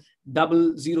KAL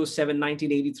 007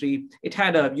 1983. It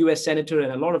had a US senator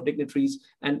and a lot of dignitaries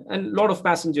and a lot of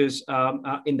passengers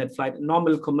in that flight, a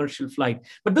normal commercial flight.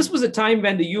 But this was a time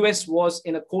when the US was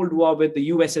in a Cold War with the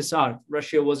USSR.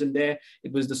 Russia wasn't there.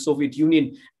 It was the Soviet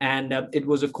Union, and it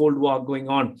was a Cold War going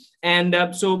on.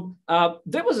 And so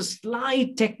there was a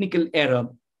slight technical error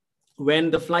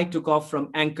when the flight took off from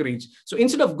Anchorage. So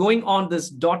instead of going on this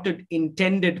dotted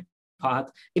intended path,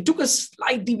 it took a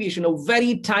slight deviation, a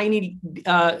very tiny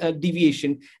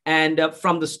deviation, and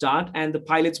from the start, and the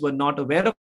pilots were not aware of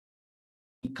it.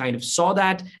 We kind of saw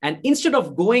that, and instead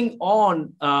of going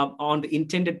on the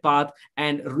intended path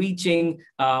and reaching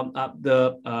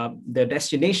the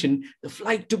destination, the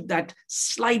flight took that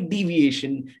slight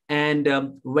deviation and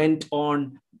went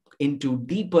on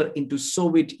deeper into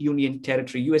Soviet Union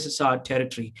territory, USSR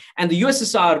territory. And the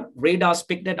USSR radars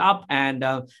picked it up, and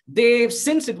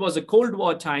since it was a Cold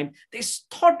War time, they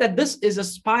thought that this is a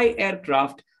spy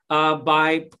aircraft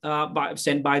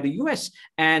sent by the US.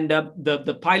 And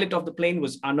the pilot of the plane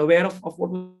was unaware of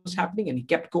what was happening, and he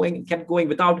kept going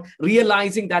without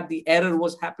realizing that the error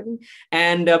was happening.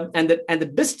 And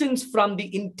the distance from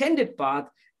the intended path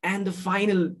and the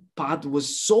final path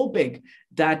was so big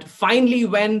that finally,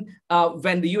 when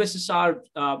the USSR,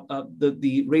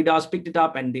 the radars picked it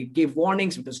up and they gave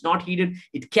warnings, it was not heeded.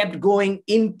 It kept going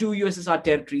into USSR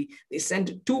territory. They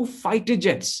sent 2 fighter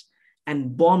jets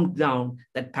and bombed down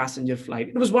that passenger flight.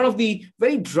 It was one of the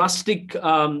very drastic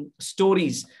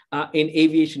stories in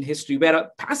aviation history, where a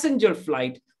passenger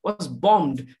flight was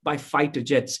bombed by fighter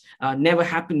jets. Never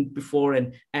happened before,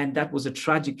 and that was a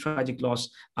tragic loss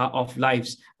of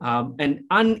lives. An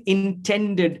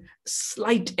unintended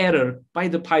slight error by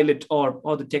the pilot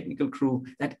or the technical crew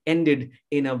that ended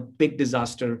in a big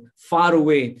disaster far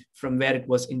away from where it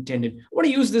was intended. I want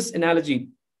to use this analogy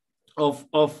of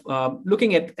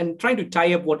looking at and trying to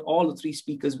tie up what all the 3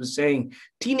 speakers were saying.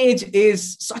 Teenage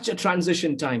is such a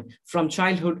transition time from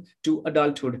childhood to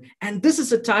adulthood. And this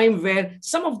is a time where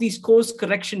some of these course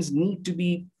corrections need to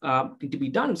be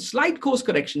done, slight course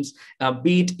corrections,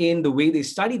 be it in the way they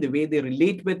study, the way they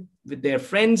relate with their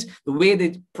friends, the way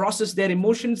they process their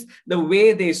emotions, the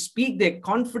way they speak, they're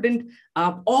confident.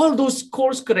 All those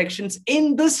course corrections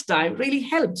in this time really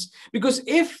helps, because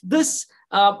if this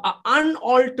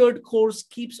unaltered course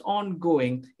keeps on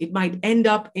going, it might end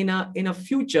up in a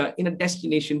future, in a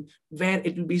destination where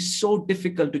it will be so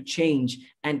difficult to change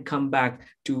and come back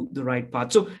to the right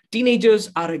path. So teenagers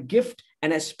are a gift.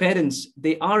 And as parents,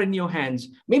 they are in your hands,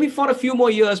 maybe for a few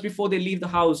more years before they leave the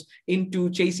house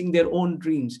into chasing their own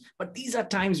dreams. But these are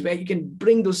times where you can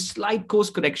bring those slight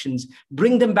course corrections,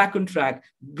 bring them back on track,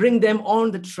 bring them on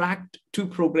the track to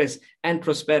progress and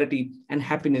prosperity and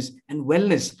happiness and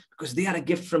wellness, because they are a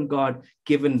gift from God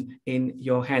given in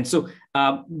your hands. So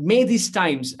may these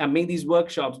times, may these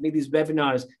workshops, may these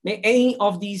webinars, may any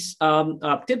of these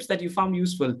tips that you found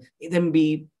useful, may them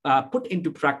be put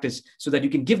into practice so that you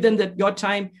can give them your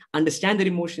time, understand their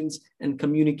emotions, and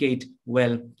communicate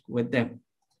well with them.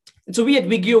 And so we at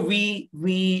ViGEO,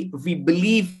 we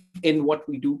believe in what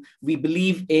we do. We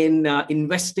believe in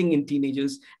investing in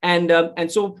teenagers, and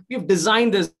so we have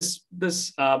designed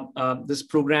this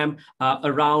program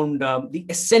around the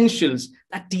essentials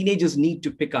that teenagers need to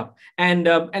pick up. And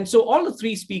so all the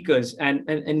 3 speakers, and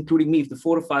including me, the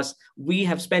 4 of us, we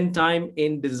have spent time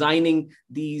in designing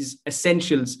these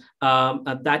essentials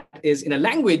that is in a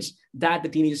language that the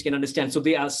teenagers can understand. So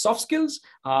they are soft skills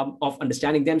of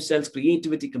understanding themselves,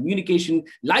 creativity, communication,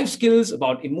 life skills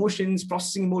about emotions,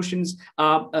 processing emotions,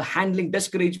 handling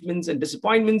discouragements and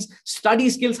disappointments, study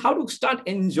skills, how to start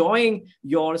enjoying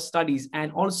your studies,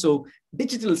 and also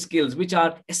digital skills, which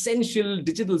are essential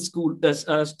digital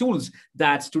tools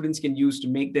that students can use to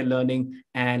make their learning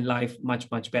and life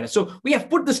much, much better. So we have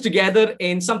put this together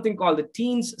in something called the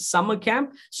Teens Summer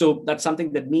Camp. So that's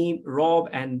something that me, Rob,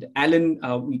 and Alan,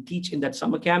 we teach in that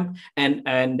summer camp. And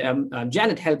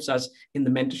Janet helps us in the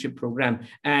mentorship program.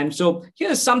 And so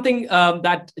here's something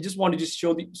that I just wanted to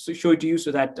show it to you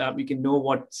so that you can know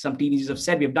what some teenagers have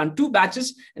said. We have done 2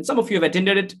 batches, and some of you have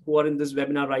attended it who are in this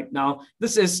webinar right now.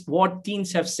 This is what what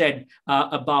teens have said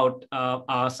about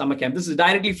our summer camp. This is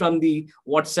directly from the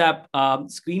WhatsApp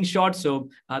screenshot, so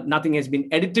nothing has been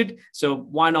edited. So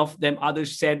one of them,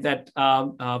 others said that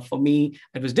for me,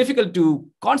 it was difficult to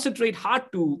concentrate, hard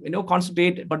to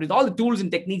concentrate, but with all the tools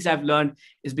and techniques I've learned,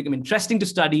 it's become interesting to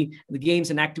study. The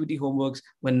games and activity homeworks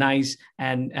were nice,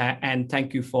 and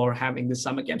thank you for having this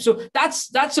summer camp. So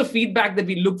that's a feedback that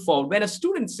we look for. When a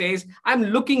student says, I'm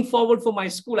looking forward for my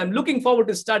school, I'm looking forward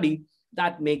to study,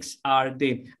 that makes our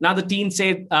day. Now the teens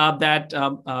said that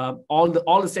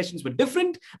all the sessions were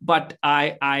different, but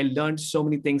I learned so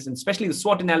many things, and especially the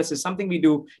SWOT analysis, something we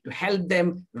do to help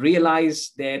them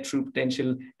realize their true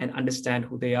potential and understand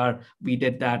who they are. We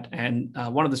did that, and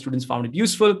one of the students found it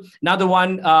useful. Another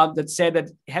one that said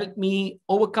that helped me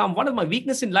overcome one of my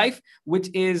weaknesses in life, which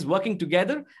is working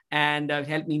together, and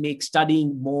helped me make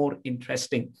studying more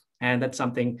interesting. And that's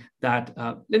something that,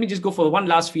 let me just go for one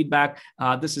last feedback.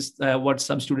 This is what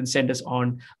some students sent us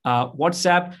on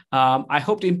WhatsApp. I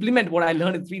hope to implement what I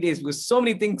learned in 3 days, because so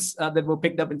many things that were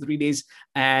picked up in 3 days,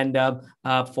 and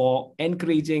for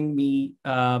encouraging me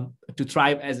to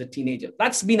thrive as a teenager.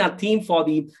 That's been our theme for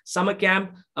the summer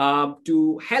camp,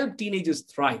 to help teenagers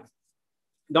thrive.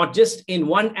 Not just in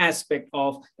one aspect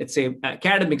of, let's say,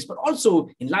 academics, but also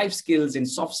in life skills, in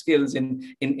soft skills,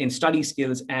 in study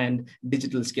skills, and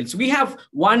digital skills. So we have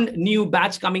one new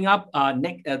batch coming up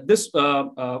this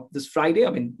Friday.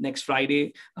 I mean, next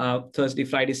Friday, Thursday,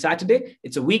 Friday, Saturday.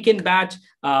 It's a weekend batch.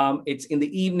 It's in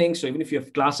the evening. So even if you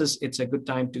have classes, it's a good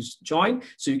time to join.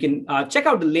 So you can check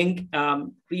out the link,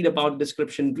 read about the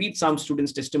description, read some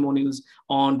students' testimonials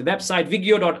on the website,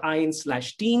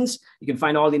 vigeo.in/teens. You can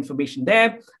find all the information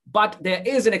there. But there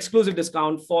is an exclusive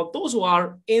discount for those who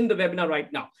are in the webinar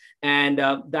right now, and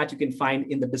that you can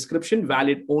find in the description,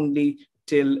 valid only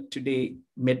till today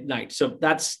midnight. So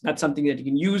that's something that you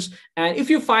can use. And if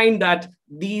you find that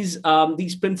these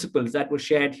principles that were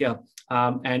shared here,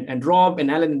 and Rob and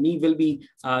Alan and me will be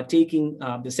taking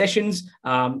the sessions,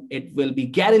 it will be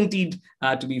guaranteed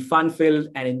to be fun-filled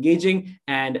and engaging.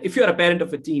 And if you're a parent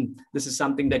of a teen, this is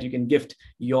something that you can gift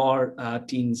your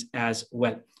teens as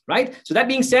well. Right. So that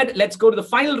being said, let's go to the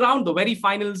final round, the very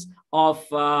finals of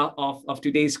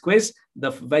today's quiz, the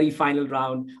very final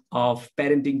round of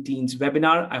Parenting Teens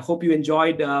webinar. I hope you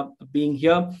enjoyed being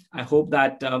here. I hope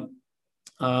that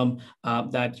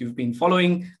that you've been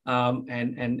following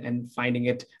and finding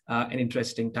it an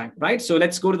interesting time, right? So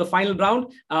let's go to the final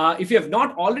round. If you have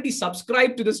not already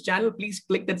subscribed to this channel, please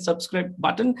click that subscribe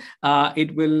button.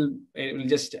 It will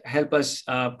just help us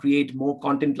create more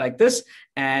content like this.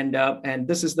 And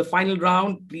this is the final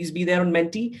round. Please be there on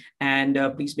Menti, and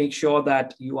please make sure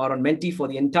that you are on Menti for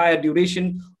the entire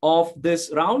duration of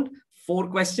this round. 4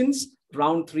 questions.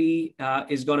 Round 3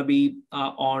 is going to be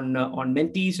on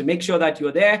Menti. So make sure that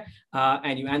you're there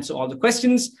and you answer all the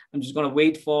questions. I'm just going to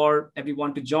wait for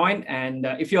everyone to join. And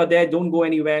if you're there, don't go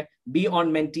anywhere. Be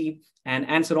on Menti and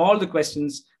answer all the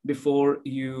questions before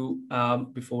you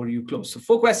close. So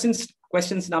 4 questions.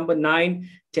 Questions number 9,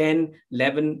 10,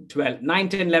 11, 12. 9,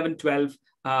 10, 11, 12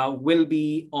 will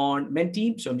be on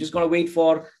Menti. So I'm just going to wait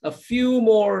for a few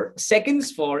more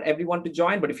seconds for everyone to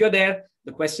join. But if you're there,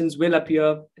 the questions will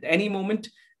appear at any moment,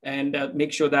 and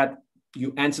make sure that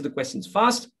you answer the questions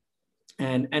fast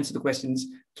and answer the questions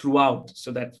throughout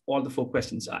so that all the 4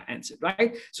 questions are answered,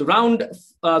 right? So round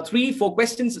 3, 4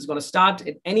 questions is going to start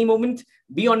at any moment.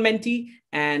 Be on Menti,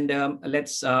 and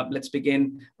let's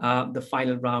begin the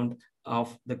final round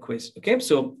of the quiz. Okay,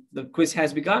 so the quiz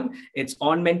has begun. It's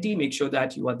on Menti. Make sure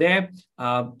that you are there.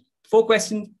 4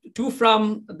 questions, 2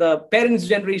 from the parents'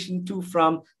 generation, 2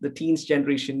 from the teens'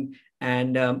 generation,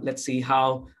 and let's see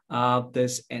how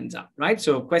this ends up, right?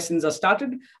 So questions are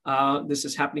started. This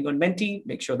is happening on Menti.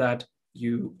 Make sure that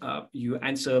you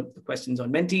answer the questions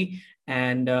on Menti,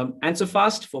 and answer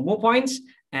fast for more points,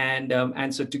 and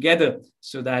answer together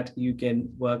so that you can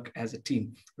work as a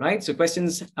team, right? So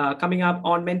questions coming up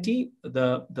on Menti,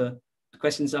 the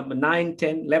questions number 9,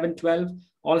 10, 11, 12,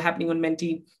 all happening on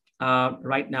Menti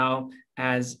right now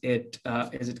as it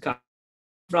comes.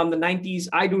 From the 90s,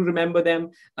 I do remember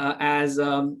them as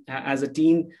a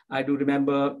teen. I do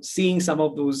remember seeing some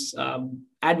of those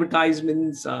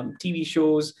advertisements, TV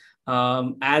shows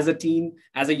as a teen,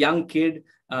 as a young kid.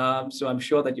 So I'm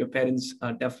sure that your parents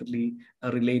definitely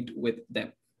relate with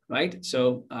them, right?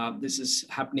 So this is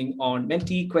happening on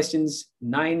Menti. Questions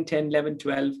 9, 10, 11,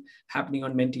 12 happening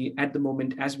on Menti at the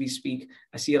moment as we speak.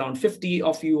 I see around 50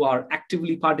 of you are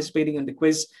actively participating in the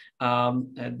quiz.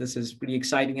 And this is pretty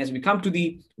exciting as we come to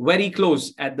the very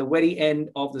close, at the very end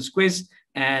of this quiz.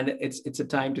 And it's a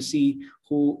time to see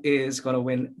who is going to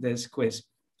win this quiz.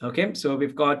 Okay, so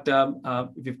we've got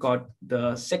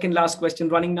the second last question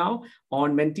running now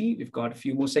on Menti. We've got a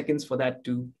few more seconds for that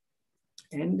to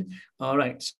end. All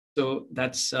right, so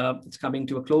that's it's coming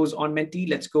to a close on Menti.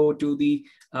 Let's go to the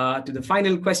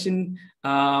final question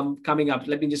coming up.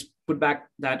 Let me just put back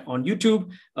that on YouTube.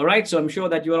 All right, so I'm sure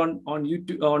that you're on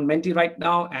YouTube on Menti right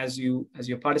now as you're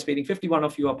participating. 51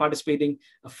 of you are participating.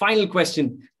 A final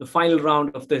question, the final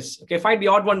round of this. Okay, find the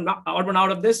odd one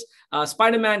out of this.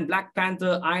 Spider-Man, Black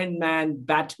Panther, Iron Man,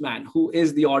 Batman. Who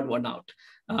is the odd one out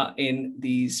in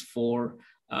these four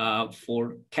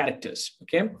characters?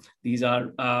 Okay, these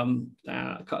are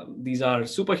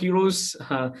superheroes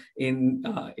in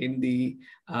the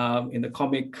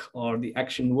comic or the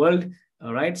action world.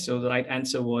 All right, so the right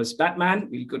answer was Batman.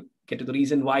 We could get to the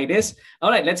reason why it is. All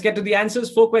right, let's get to the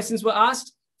answers. 4 questions were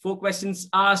asked. 4 questions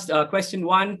asked. Question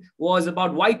 1 was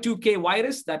about Y2K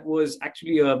virus. That was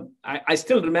actually I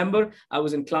still remember. I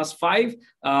was in class 5.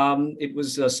 It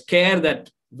was a scare that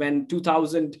when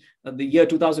the year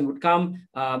 2000 would come,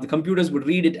 the computers would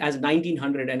read it as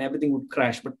 1900 and everything would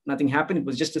crash, but nothing happened. It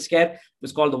was just a scare. It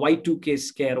was called the Y2K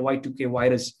scare, Y2K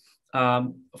virus.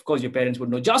 Of course, your parents would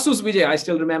know. Jasus Vijay, I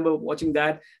still remember watching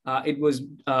that. It was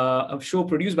a show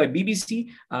produced by BBC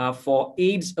for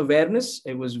AIDS awareness.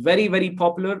 It was very, very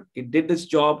popular. It did this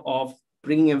job of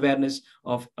bringing awareness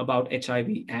about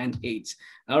HIV and AIDS.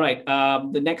 All right,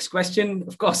 the next question,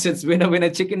 of course, it's winner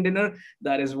chicken dinner.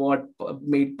 That is what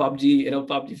made PUBG,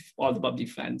 PUBG, all the PUBG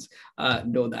fans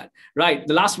know that. Right,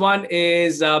 the last one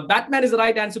is Batman is the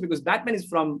right answer because Batman is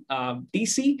from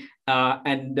DC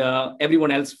and everyone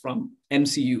else from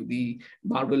MCU, the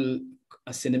Marvel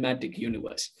Cinematic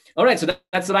Universe. All right, so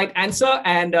that's the right answer.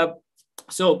 And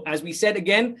so as we said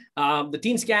again, the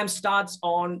Teen Scam starts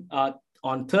on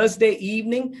Thursday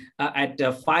evening at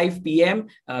 5 p.m.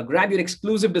 Grab your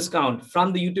exclusive discount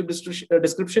from the YouTube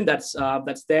description. That's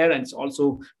there, and it's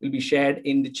also will be shared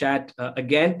in the chat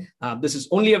again. This is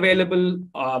only available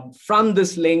from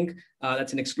this link.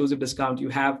 That's an exclusive discount you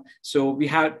have. So we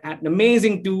had an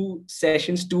amazing 2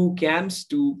 sessions, 2 camps,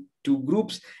 two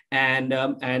groups, and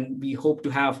we hope to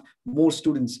have more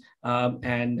students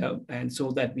and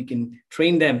so that we can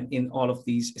train them in all of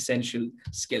these essential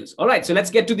skills. All right, so let's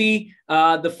get to the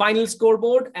final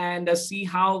scoreboard and see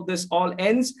how this all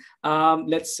ends.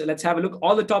 Let's have a look.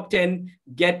 All the top 10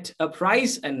 get a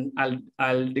prize, and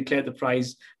I'll declare the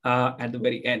prize at the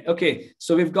very end. Okay,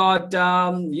 so we've got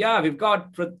Pratibha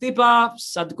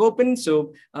Sadgopan,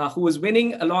 so who is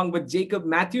winning along with Jacob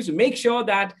Matthews. So make sure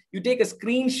that you take a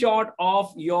screenshot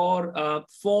of your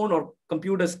phone or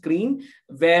computer screen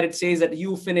where it says that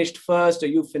you finished first or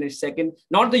you finished second,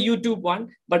 not the YouTube one,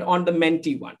 but on the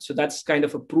Menti one. So that's kind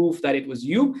of a proof that it was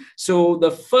you. So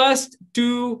the first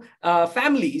 2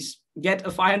 families get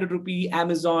a 500 rupee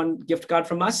Amazon gift card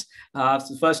from us. So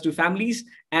the first 2 families,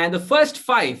 and the first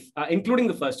 5, including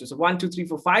the first 2, so 1, 2, 3,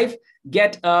 4, 5,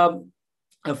 get a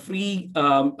free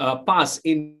pass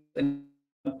in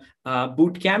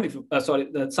boot camp.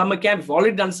 The summer camp. If you've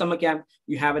already done summer camp,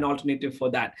 you have an alternative for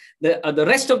that. The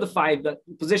rest of the 5, the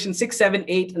position 6, 7,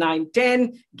 8, 9,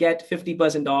 10, get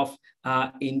 50% off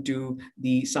into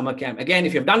the summer camp. Again,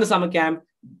 if you've done the summer camp,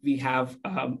 we have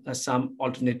some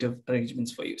alternative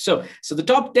arrangements for you. So the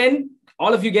top 10,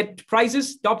 all of you get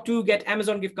prizes. Top 2 get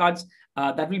Amazon gift cards.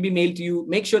 That will be mailed to you.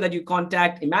 Make sure that you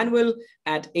contact Emmanuel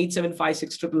at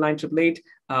 8756999888.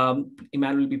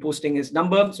 Emmanuel will be posting his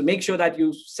number. So make sure that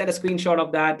you send a screenshot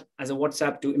of that as a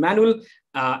WhatsApp to Emmanuel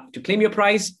to claim your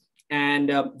prize.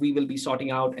 And we will be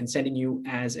sorting out and sending you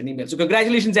as an email. So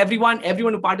congratulations, everyone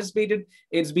who participated.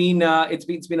 It's been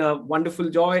a wonderful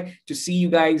joy to see you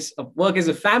guys work as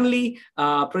a family.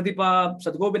 Pratibha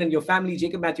Sadgoban and your family,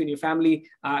 Jacob Matthew and your family.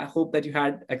 I hope that you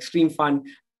had extreme fun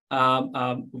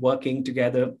working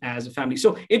together as a family.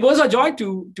 So it was a joy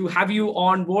to have you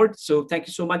on board. So thank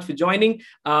you so much for joining.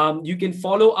 You can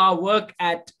follow our work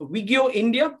at ViGEO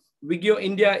India. ViGEO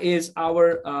India is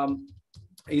our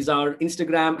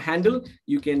Instagram handle.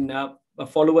 You can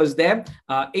follow us there.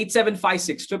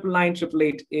 8756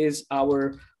 999 is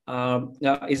our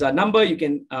number. You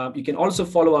can also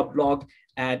follow our blog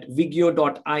at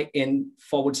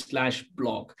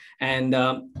vigeo.in/blog, and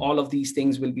all of these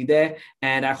things will be there.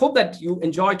 And I hope that you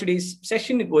enjoyed today's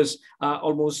session. It was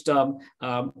almost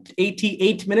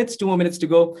 88 minutes, 2 more minutes to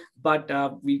go, but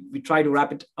we try to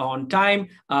wrap it on time.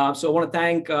 So I want to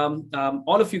thank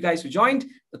all of you guys who joined.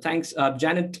 Thanks,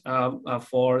 Janet,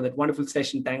 for that wonderful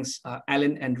session. Thanks,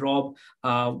 Alan and Rob.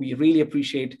 We really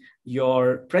appreciate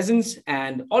your presence,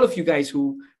 and all of you guys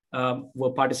who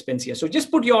were participants here. So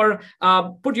just put your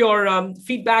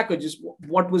feedback, or just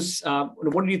what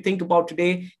did you think about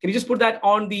today? Can you just put that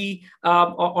on the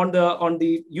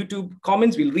YouTube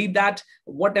comments? We'll read that.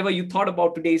 Whatever you thought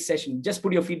about today's session, just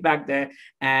put your feedback there,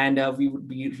 and we would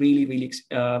be really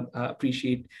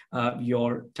appreciate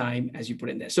your time as you put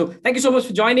in there. So thank you so much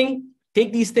for joining.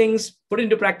 Take these things, put it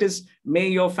into practice. May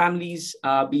your families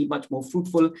be much more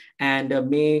fruitful, and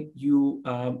may you,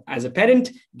 as a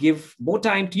parent, give more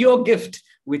time to your gift,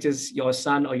 which is your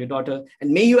son or your daughter.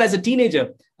 And may you, as a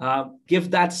teenager,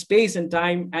 give that space and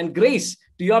time and grace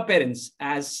to your parents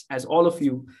as all of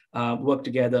you work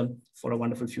together for a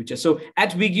wonderful future. So at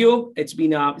ViGEO, it's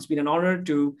been an honor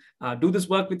to do this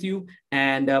work with you,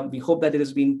 and we hope that it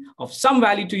has been of some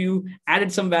value to you,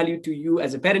 added some value to you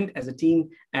as a parent, as a team,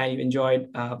 and you enjoyed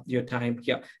your time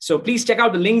here. So please check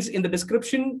out the links in the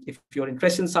description. If you're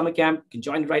interested in summer camp, you can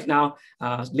join it right now.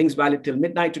 Links valid till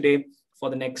midnight today for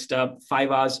the next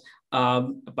 5 hours.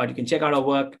 But you can check out our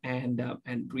work and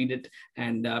read it,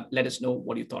 and let us know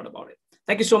what you thought about it.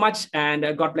 Thank you so much,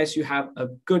 and God bless you. Have a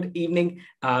good evening.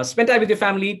 Spend time with your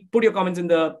family. Put your comments in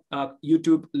the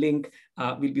YouTube link.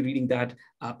 We'll be reading that.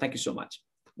 Thank you so much.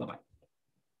 Bye-bye.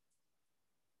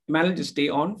 Emmanuel, just stay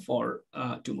on for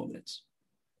 2 more minutes.